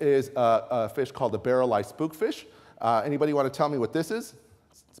 This is a fish called the barrel-eye spookfish. Anybody want to tell me what this is?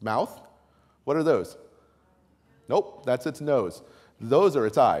 Its mouth. What are those? Nope, that's its nose. Those are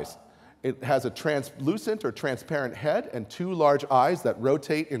its eyes. It has a translucent or transparent head and two large eyes that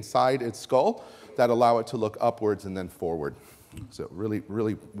rotate inside its skull that allow it to look upwards and then forward. So really,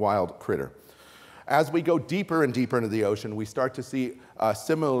 really wild critter. As we go deeper and deeper into the ocean, we start to see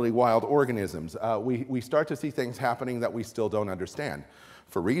similarly wild organisms. We start to see things happening that we still don't understand.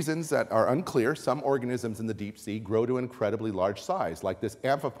 For reasons that are unclear, some organisms in the deep sea grow to an incredibly large size, like this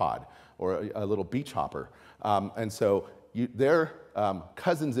amphipod, or a little beach hopper. And so their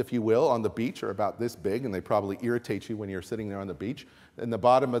cousins, if you will, on the beach are about this big, and they probably irritate you when you're sitting there on the beach. In the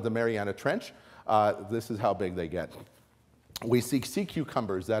bottom of the Mariana Trench, this is how big they get. We see sea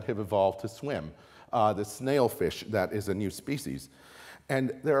cucumbers that have evolved to swim. The snailfish that is a new species.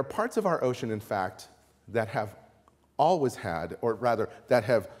 And there are parts of our ocean, in fact, that have always had, or rather, that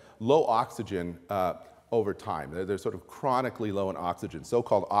have low oxygen over time. They're sort of chronically low in oxygen,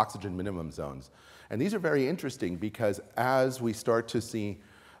 so-called oxygen minimum zones. And these are very interesting because as we start to see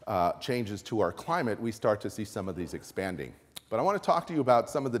changes to our climate, we start to see some of these expanding. But I want to talk to you about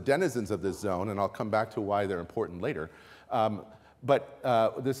some of the denizens of this zone, and I'll come back to why they're important later.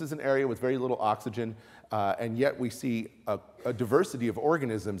 But this is an area with very little oxygen, and yet we see a diversity of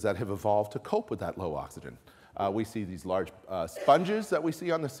organisms that have evolved to cope with that low oxygen. We see these large sponges that we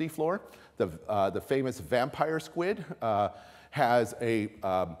see on the seafloor. The famous vampire squid has a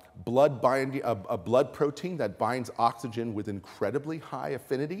blood protein that binds oxygen with incredibly high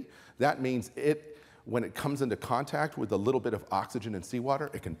affinity. That means when it comes into contact with a little bit of oxygen in seawater,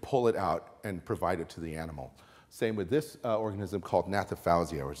 it can pull it out and provide it to the animal. Same with this organism called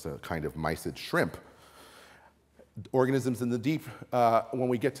Gnathophasia, which is a kind of mysid shrimp. Organisms in the deep, when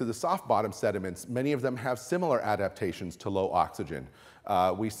we get to the soft bottom sediments, many of them have similar adaptations to low oxygen.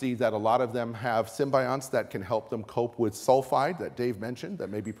 We see that a lot of them have symbionts that can help them cope with sulfide that Dave mentioned that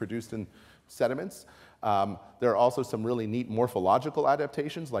may be produced in sediments. There are also some really neat morphological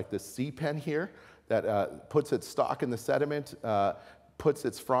adaptations, like this sea pen here, that puts its stalk in the sediment, puts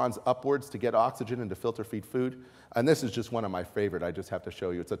its fronds upwards to get oxygen and to filter feed food. And this is just one of my favorite, I just have to show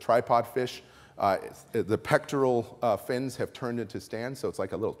you. It's a tripod fish. The pectoral fins have turned into stands, so it's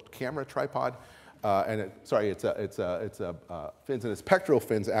like a little camera tripod. Fins, and its pectoral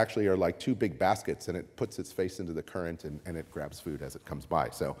fins actually are like two big baskets, and it puts its face into the current and it grabs food as it comes by.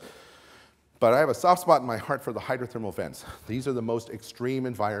 But I have a soft spot in my heart for the hydrothermal vents. These are the most extreme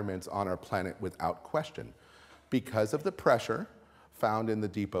environments on our planet without question. Because of the pressure found in the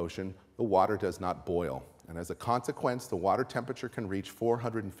deep ocean, the water does not boil. And as a consequence, the water temperature can reach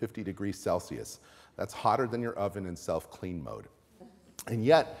 450 degrees Celsius. That's hotter than your oven in self-clean mode. And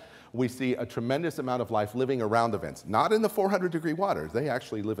yet, we see a tremendous amount of life living around the vents, not in the 400-degree water. They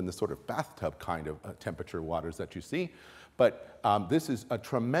actually live in the sort of bathtub kind of temperature waters that you see. But this is a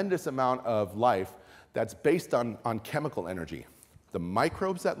tremendous amount of life that's based on chemical energy. The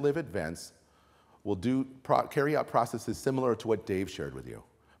microbes that live at vents will carry out processes similar to what Dave shared with you.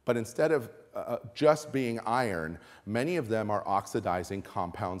 But instead of just being iron, many of them are oxidizing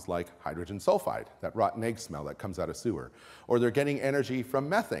compounds like hydrogen sulfide, that rotten egg smell that comes out of sewer. Or they're getting energy from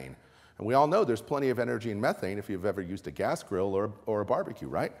methane. And we all know there's plenty of energy in methane if you've ever used a gas grill or a barbecue,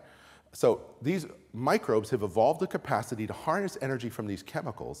 right? So these microbes have evolved the capacity to harness energy from these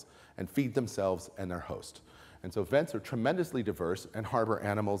chemicals and feed themselves and their host. And so vents are tremendously diverse and harbor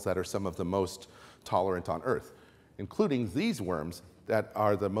animals that are some of the most tolerant on Earth, including these worms that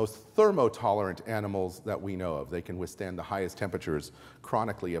are the most thermotolerant animals that we know of. They can withstand the highest temperatures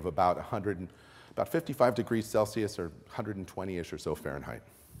chronically of about 55 degrees Celsius or 120-ish or so Fahrenheit.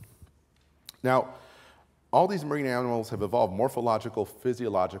 Now, all these marine animals have evolved morphological,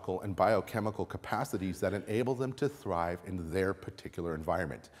 physiological, and biochemical capacities that enable them to thrive in their particular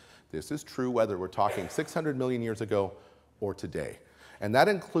environment. This is true whether we're talking 600 million years ago or today. And that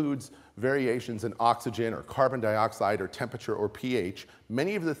includes variations in oxygen or carbon dioxide or temperature or pH,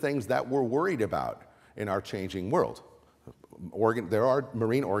 many of the things that we're worried about in our changing world. There are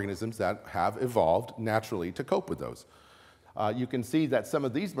marine organisms that have evolved naturally to cope with those. You can see that some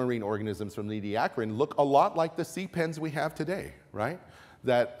of these marine organisms from the Ediacaran look a lot like the sea pens we have today, right?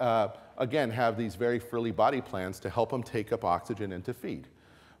 That, again, have these very frilly body plans to help them take up oxygen and to feed.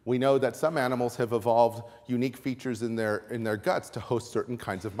 We know that some animals have evolved unique features in their guts to host certain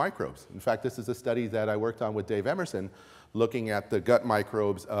kinds of microbes. In fact, this is a study that I worked on with Dave Emerson, looking at the gut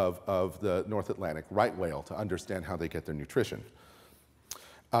microbes of the North Atlantic right whale to understand how they get their nutrition.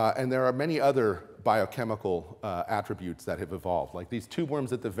 And there are many other biochemical attributes that have evolved, like these tube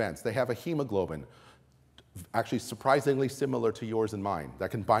worms at the vents. They have a hemoglobin, actually surprisingly similar to yours and mine,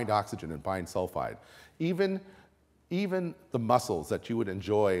 that can bind oxygen and bind sulfide. Even the mussels that you would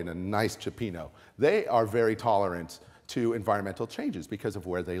enjoy in a nice cioppino, they are very tolerant to environmental changes because of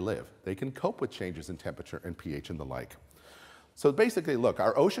where they live. They can cope with changes in temperature and pH and the like. So basically, look,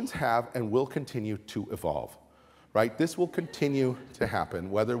 our oceans have and will continue to evolve, right? This will continue to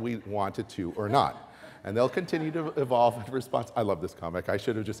happen whether we want it to or not. And they'll continue to evolve in response. I love this comic. I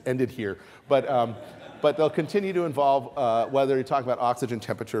should have just ended here. But they'll continue to evolve whether you talk about oxygen,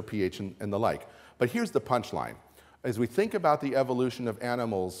 temperature, pH, and the like. But here's the punchline. As we think about the evolution of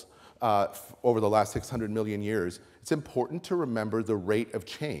animals over the last 600 million years, it's important to remember the rate of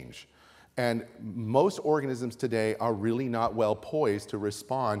change. And most organisms today are really not well poised to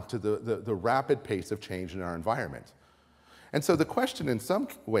respond to the rapid pace of change in our environment. And so the question in some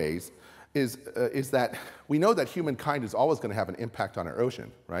ways is that we know that humankind is always going to have an impact on our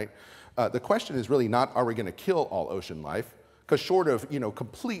ocean, right? The question is really not, are we going to kill all ocean life? Because short of,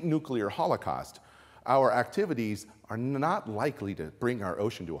 complete nuclear holocaust, our activities are not likely to bring our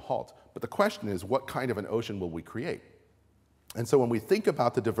ocean to a halt. But the question is, what kind of an ocean will we create? And so when we think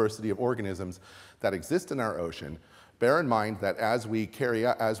about the diversity of organisms that exist in our ocean, bear in mind that as we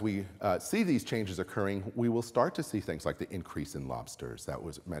see these changes occurring, we will start to see things like the increase in lobsters that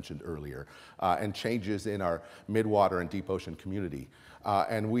was mentioned earlier, and changes in our midwater and deep ocean community.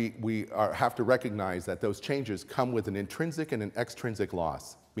 And we have to recognize that those changes come with an intrinsic and an extrinsic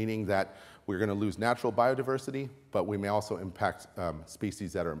loss, meaning that we're going to lose natural biodiversity, but we may also impact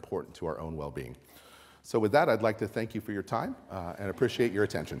species that are important to our own well-being. So with that, I'd like to thank you for your time and appreciate your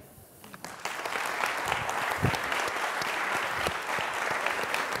attention.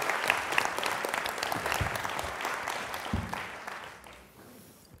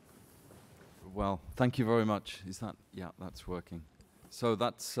 Well, thank you very much. Is that, yeah, that's working. So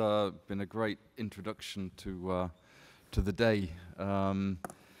that's been a great introduction to the day.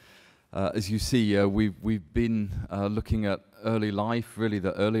 As you see, we've been looking at early life, really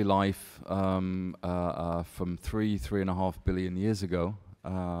the early life from 3.5 billion years ago,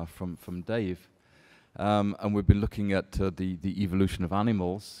 from Dave. And we've been looking at the evolution of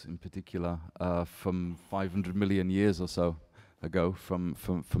animals, in particular, from 500 million years or so ago, from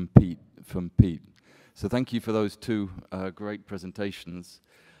Pete. So thank you for those two great presentations.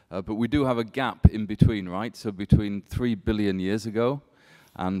 But we do have a gap in between, right? So between 3 billion years ago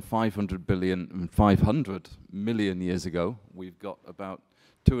and 500 million years ago, we've got about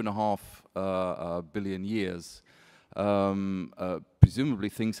 2.5 billion years. Presumably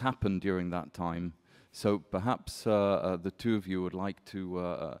things happened during that time. So perhaps the two of you would like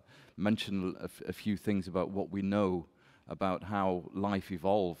to mention a few things about what we know about how life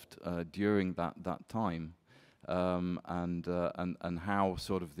evolved during that time, and how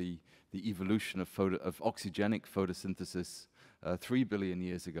sort of the evolution of oxygenic photosynthesis 3 billion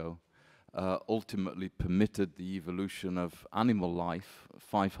years ago ultimately permitted the evolution of animal life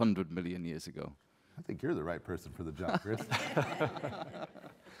 500 million years ago. I think you're the right person for the job, Chris.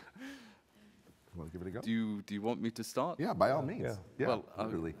 Want to give it a go? Do you want me to start? Yeah, by all means. Yeah, well,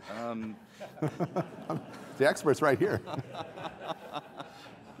 literally. The expert's right here.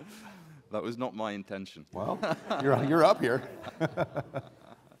 That was not my intention. Well, you're up here.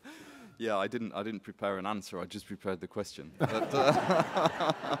 Yeah, I didn't prepare an answer. I just prepared the question. But,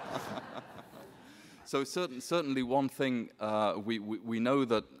 so certainly one thing we know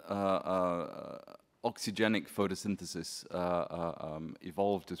that oxygenic photosynthesis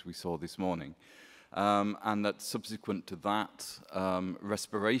evolved, as we saw this morning, and that subsequent to that,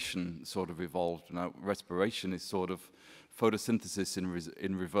 respiration sort of evolved. Now, respiration is sort of photosynthesis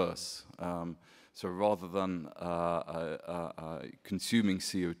in reverse. So rather than consuming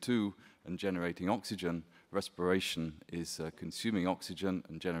CO2 and generating oxygen, respiration is consuming oxygen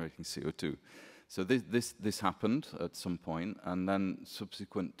and generating CO2. So this happened at some point, and then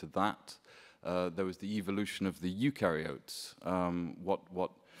subsequent to that, there was the evolution of the eukaryotes.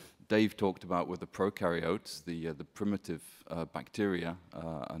 What Dave talked about were the prokaryotes, the primitive bacteria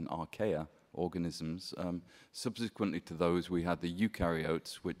and archaea organisms. Subsequently to those, we had the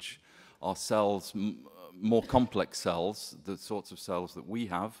eukaryotes, which are cells, more complex cells, the sorts of cells that we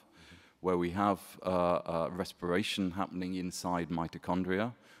have, where we have respiration happening inside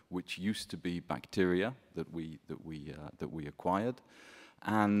mitochondria, which used to be bacteria that we acquired.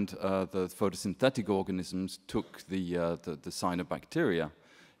 And the photosynthetic organisms took the cyanobacteria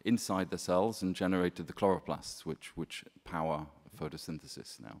inside the cells and generated the chloroplasts, which power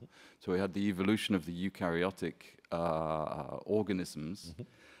photosynthesis now. So we had the evolution of the eukaryotic organisms,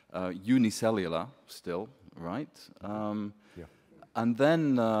 unicellular still, right? And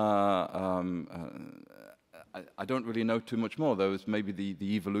then I don't really know too much more. There was maybe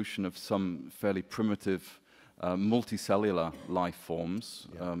the evolution of some fairly primitive multicellular life forms,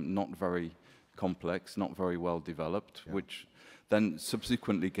 not very complex, not very well developed, which then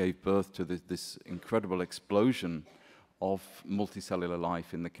subsequently gave birth to this incredible explosion of multicellular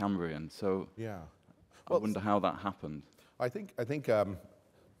life in the Cambrian. So I wonder how that happened. I think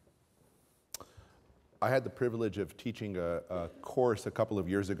I had the privilege of teaching a course a couple of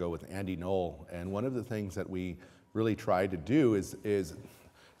years ago with Andy Knoll, and one of the things that we really tried to do is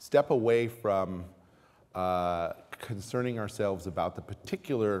step away from concerning ourselves about the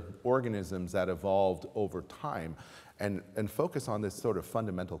particular organisms that evolved over time and focus on this sort of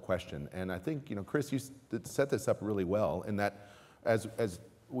fundamental question. And I think, Chris, you set this up really well in that as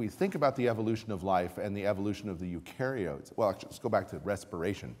we think about the evolution of life and the evolution of the eukaryotes, well, actually, let's go back to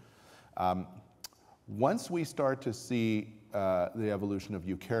respiration. Once we start to see the evolution of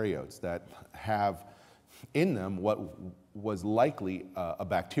eukaryotes that have in them what was likely a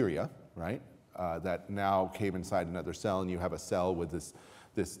bacteria, right, that now came inside another cell, and you have a cell with this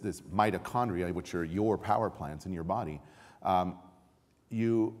mitochondria, which are your power plants in your body,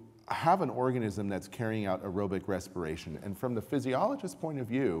 you have an organism that's carrying out aerobic respiration. And from the physiologist's point of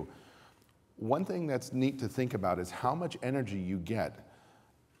view, one thing that's neat to think about is how much energy you get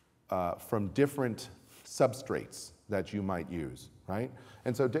from different substrates that you might use, right?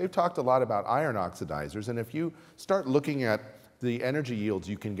 And so Dave talked a lot about iron oxidizers, and if you start looking at the energy yields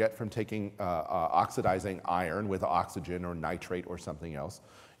you can get from taking oxidizing iron with oxygen or nitrate or something else,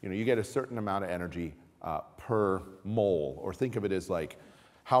 you get a certain amount of energy per mole, or think of it as like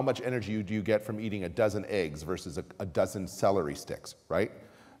how much energy do you get from eating a dozen eggs versus a dozen celery sticks, right?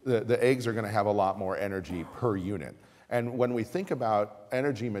 The eggs are going to have a lot more energy per unit. And when we think about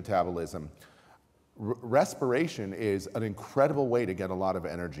energy metabolism, respiration is an incredible way to get a lot of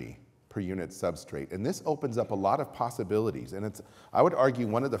energy per unit substrate. And this opens up a lot of possibilities. And it's, I would argue,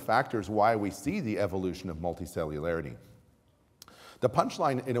 one of the factors why we see the evolution of multicellularity. The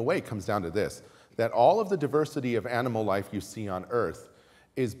punchline, in a way, comes down to this, that all of the diversity of animal life you see on Earth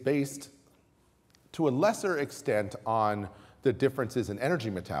is based, to a lesser extent, on the differences in energy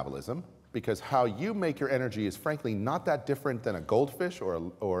metabolism, because how you make your energy is frankly not that different than a goldfish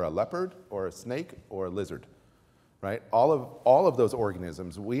or a leopard or a snake or a lizard, right? All of those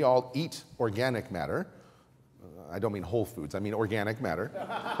organisms, we all eat organic matter. I don't mean whole foods, I mean organic matter,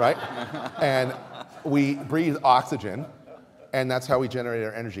 right? And we breathe oxygen, and that's how we generate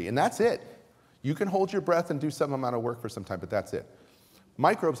our energy. And that's it. You can hold your breath and do some amount of work for some time, but that's it.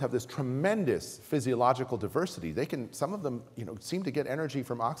 Microbes have this tremendous physiological diversity. They can, some of them, seem to get energy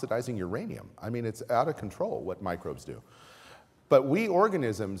from oxidizing uranium. I mean, it's out of control what microbes do. But we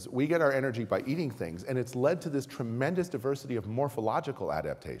organisms, we get our energy by eating things, and it's led to this tremendous diversity of morphological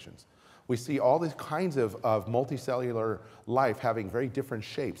adaptations. We see all these kinds of multicellular life having very different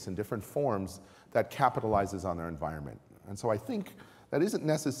shapes and different forms that capitalizes on their environment. And so I think that isn't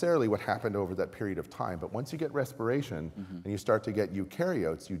necessarily what happened over that period of time, but once you get respiration and you start to get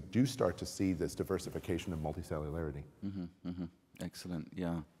eukaryotes, you do start to see this diversification of multicellularity. Excellent,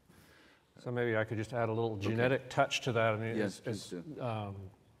 yeah. So maybe I could just add a little genetic touch to that. I mean, Yes,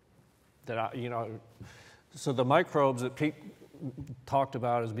 so the microbes that Pete talked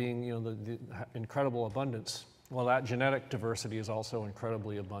about as being, the incredible abundance. Well, that genetic diversity is also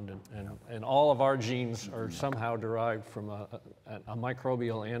incredibly abundant, and all of our genes are somehow derived from a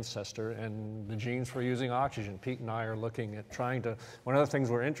microbial ancestor, and the genes for using oxygen. Pete and I are looking at one of the things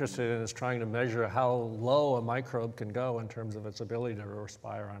we're interested in is trying to measure how low a microbe can go in terms of its ability to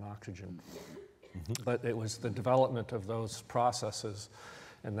respire on oxygen. But it was the development of those processes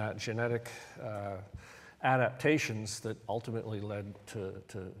and that genetic adaptations that ultimately led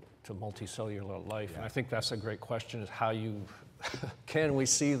to multicellular life. Yeah. And I think that's a great question, is how can we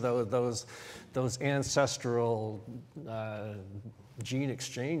see those ancestral gene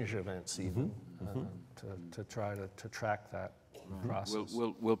exchange events even to try to track that process.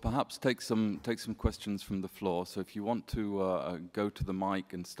 We'll perhaps take some questions from the floor. So if you want to go to the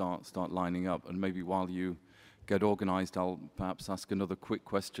mic and start lining up, and maybe while you get organized, I'll perhaps ask another quick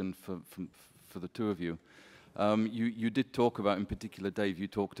question for the two of you. You did talk about, in particular, Dave, you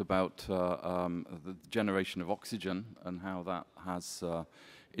talked about the generation of oxygen and how that has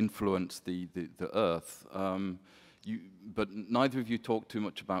influenced the Earth. But neither of you talked too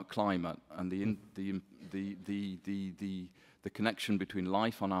much about climate and the connection between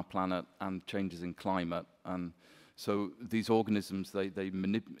life on our planet and changes in climate. And so these organisms,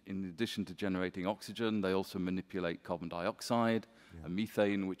 in addition to generating oxygen, they also manipulate carbon dioxide and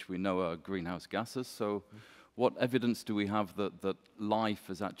methane, which we know are greenhouse gases. So what evidence do we have that life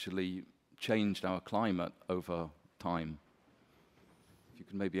has actually changed our climate over time? If you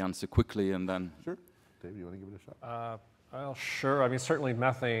can maybe answer quickly and then... Sure. Dave, you want to give it a shot? Well, sure. I mean, certainly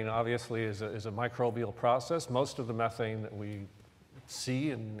methane, obviously, is a microbial process. Most of the methane that we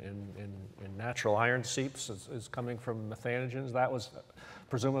see in natural iron seeps is coming from methanogens. That was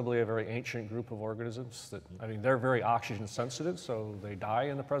presumably a very ancient group of organisms they're very oxygen sensitive, so they die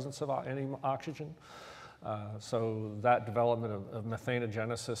in the presence of any oxygen. So that development of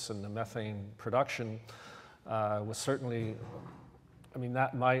methanogenesis and the methane production was certainly,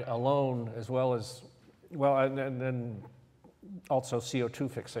 that might alone, as well as, and then also CO2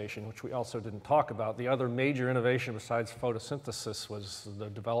 fixation, which we also didn't talk about. The other major innovation besides photosynthesis was the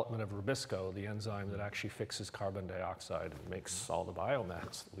development of rubisco, the enzyme that actually fixes carbon dioxide and makes all the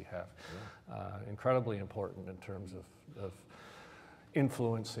biomass that we have. Incredibly important in terms of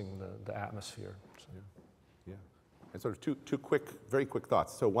influencing the atmosphere. So. Yeah. And sort of two very quick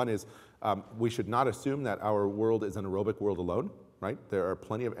thoughts. So one is, we should not assume that our world is an aerobic world alone, right? There are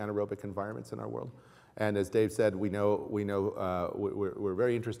plenty of anaerobic environments in our world. And as Dave said, we're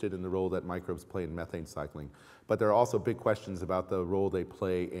very interested in the role that microbes play in methane cycling. But there are also big questions about the role they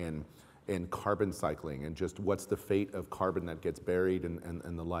play in carbon cycling and just what's the fate of carbon that gets buried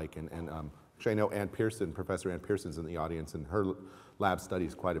and the like. Actually, I know Ann Pearson, Professor Ann Pearson's in the audience, and her lab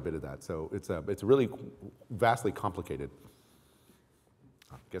studies quite a bit of that. So it's really vastly complicated.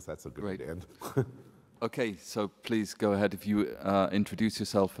 I guess that's a good way to end. Okay, so please go ahead if you introduce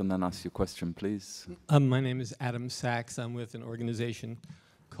yourself and then ask your question, please. My name is Adam Sachs. I'm with an organization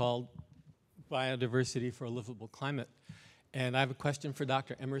called Biodiversity for a Livable Climate. And I have a question for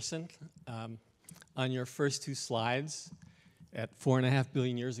Dr. Emerson. On your first two slides, at 4.5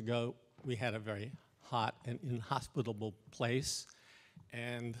 billion years ago, we had a very hot and inhospitable place.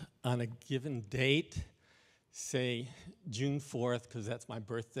 And on a given date, say June 4th, because that's my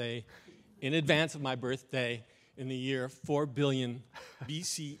birthday, in advance of my birthday, in the year 4 billion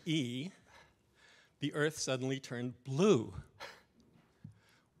BCE, the Earth suddenly turned blue.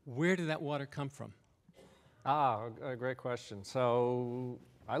 Where did that water come from? A great question. So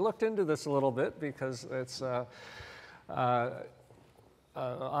I looked into this a little bit because it's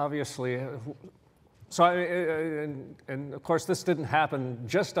obviously, so and of course this didn't happen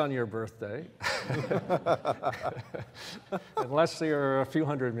just on your birthday, unless you're a few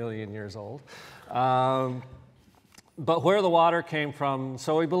hundred million years old. But where the water came from,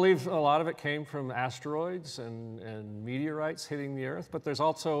 so we believe a lot of it came from asteroids and meteorites hitting the Earth, but there's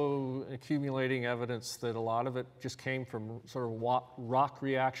also accumulating evidence that a lot of it just came from sort of rock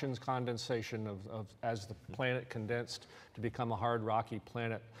reactions, condensation as the planet condensed to become a hard rocky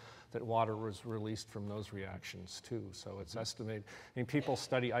planet, that water was released from those reactions too. So it's estimated. I mean, people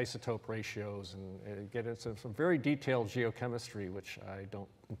study isotope ratios and get into some very detailed geochemistry, which I don't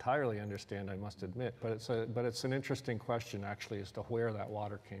entirely understand, I must admit. But it's an interesting question actually as to where that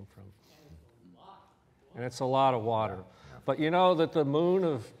water came from. And it's a lot of water. But you know that the moon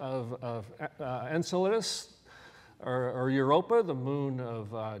of Enceladus, or Europa, the moon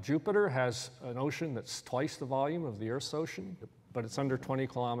of Jupiter, has an ocean that's twice the volume of the Earth's ocean. But it's under 20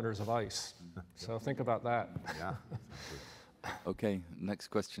 kilometers of ice. So think about that. Yeah. Okay, next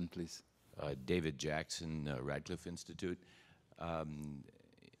question, please. David Jackson, Radcliffe Institute.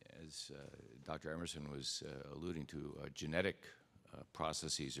 As Dr. Emerson was alluding to, genetic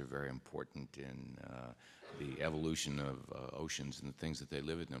processes are very important in the evolution of oceans and the things that they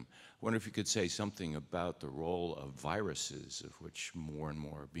live in them. I wonder if you could say something about the role of viruses, of which more and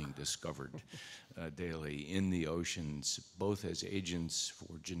more are being discovered daily in the oceans, both as agents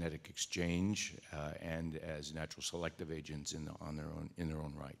for genetic exchange and as natural selective agents in their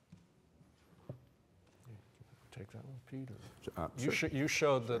own right. Take that one, Peter. Sure. You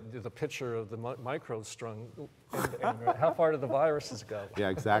showed the picture of the microbes strung. And how far did the viruses go? Yeah,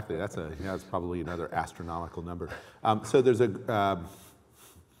 exactly. That's probably another astronomical number. So there's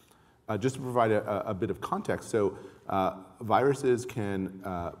just to provide a bit of context. So viruses can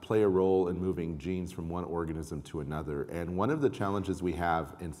play a role in moving genes from one organism to another. And one of the challenges we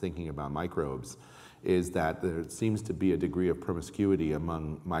have in thinking about microbes is that there seems to be a degree of promiscuity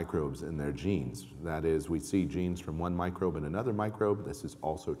among microbes and their genes. That is, we see genes from one microbe and another microbe. This is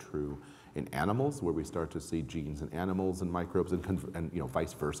also true in animals, where we start to see genes in animals and microbes, and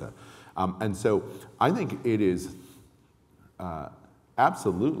vice versa. And so I think it is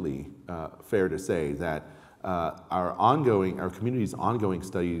absolutely fair to say that our community's ongoing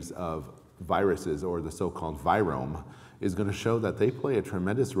studies of viruses, or the so-called virome, is going to show that they play a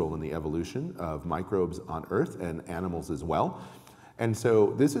tremendous role in the evolution of microbes on Earth and animals as well. And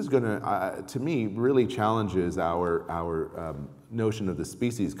so this is going to me, really challenges our notion of the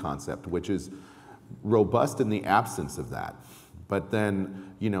species concept, which is robust in the absence of that. But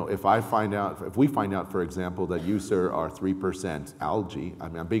then, if we find out, for example, that you, sir, are 3% algae, I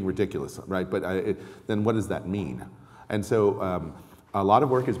mean, I'm being ridiculous, right? But then what does that mean? And so a lot of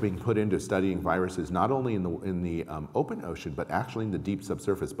work is being put into studying viruses, not only in the open ocean, but actually in the deep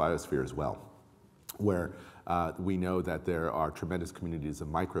subsurface biosphere as well, where we know that there are tremendous communities of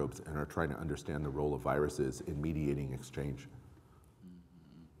microbes and are trying to understand the role of viruses in mediating exchange.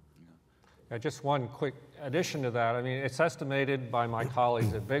 Just one quick addition to that. I mean, it's estimated by my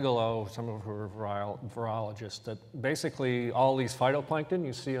colleagues at Bigelow, some of who are virologists, that basically all these phytoplankton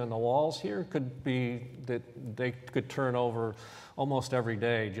you see on the walls here could be that they could turn over almost every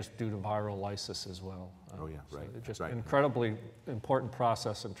day just due to viral lysis as well. Oh yeah, right. So just right. incredibly important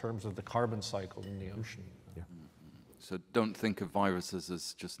process in terms of the carbon cycle in the ocean. Yeah. So don't think of viruses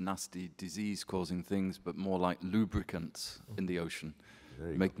as just nasty disease-causing things, but more like lubricants in the ocean,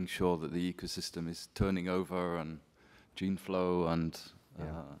 making sure that the ecosystem is turning over and gene flow and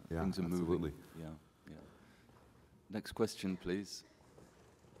things are moving. Yeah. Next question, please.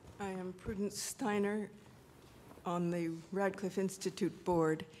 I am Prudence Steiner on the Radcliffe Institute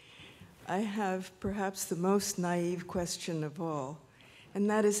board. I have perhaps the most naive question of all, and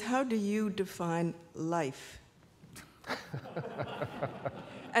that is, how do you define life?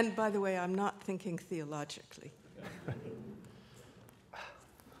 And by the way, I'm not thinking theologically.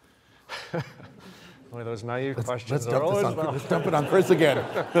 One of those naive questions. Let's dump it on Chris again.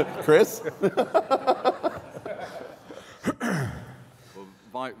 Chris?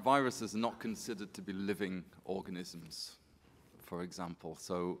 Well, viruses are not considered to be living organisms, for example.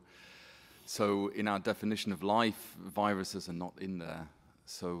 So in our definition of life, viruses are not in there.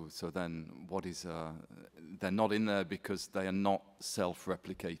 So then what is, they're not in there because they are not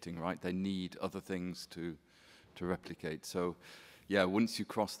self-replicating, right? They need other things to replicate. So, yeah, once you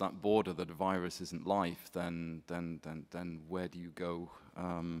cross that border that a virus isn't life, then where do you go?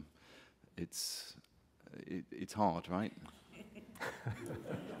 It's hard, right?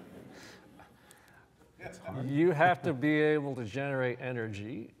 You have to be able to generate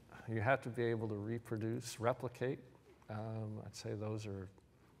energy. You have to be able to reproduce, replicate. I'd say those are,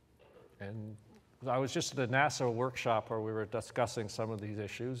 and I was just at a NASA workshop where we were discussing some of these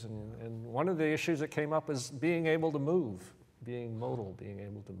issues, and one of the issues that came up is being able to move, being modal, being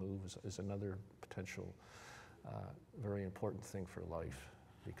able to move is another potential very important thing for life,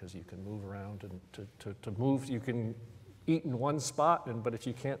 because you can move around, and to move, you can eat in one spot, but if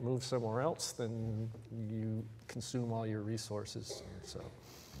you can't move somewhere else, then you consume all your resources.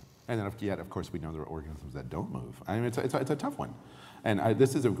 And then, yet, of course, we know there are organisms that don't move. I mean, it's a tough one. And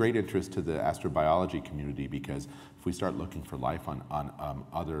this is of great interest to the astrobiology community, because if we start looking for life on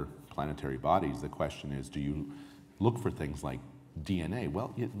other planetary bodies, the question is, do you look for things like DNA?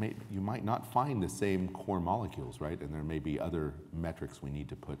 Well, you might not find the same core molecules, right? And there may be other metrics we need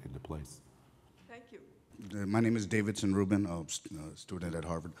to put into place. Thank you. My name is Davidson Rubin, a student at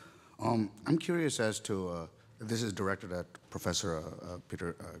Harvard. I'm curious as to, this is directed at Professor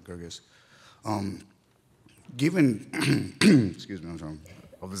Peter Girguis. Given, excuse me, I'm sorry.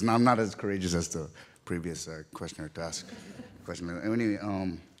 I'm not as courageous as the previous questioner to ask question.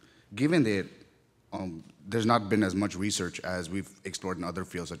 Anyway, given that there's not been as much research as we've explored in other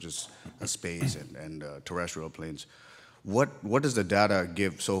fields such as space and terrestrial planes, what does the data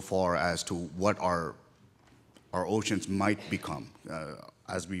give so far as to what our oceans might become?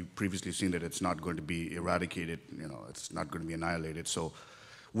 As we previously seen that it's not going to be eradicated, it's not going to be annihilated. So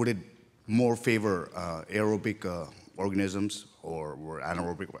would it more favor aerobic organisms, or where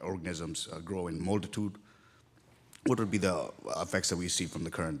anaerobic organisms grow in multitude? What would be the effects that we see from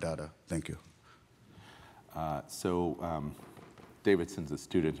the current data? Thank you. Davidson's a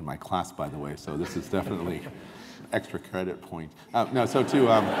student in my class, by the way, so this is definitely extra credit point.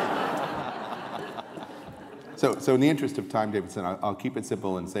 So in the interest of time, Davidson, I'll keep it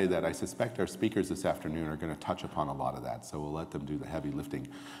simple and say that I suspect our speakers this afternoon are going to touch upon a lot of that, so we'll let them do the heavy lifting.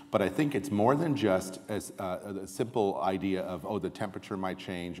 But I think it's more than just as a simple idea of, oh, the temperature might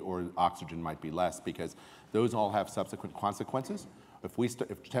change or oxygen might be less, because those all have subsequent consequences.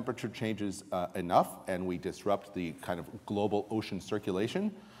 If temperature changes enough and we disrupt the kind of global ocean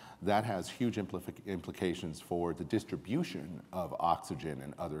circulation, that has huge implications for the distribution of oxygen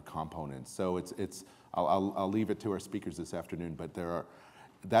and other components. So I'll leave it to our speakers this afternoon, but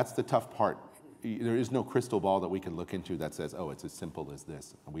that's the tough part. There is no crystal ball that we can look into that says, oh, it's as simple as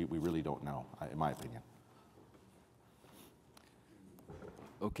this. We really don't know, in my opinion.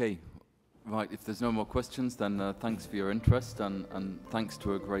 Okay, right, if there's no more questions, then thanks for your interest, and thanks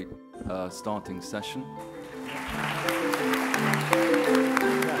to a great starting session.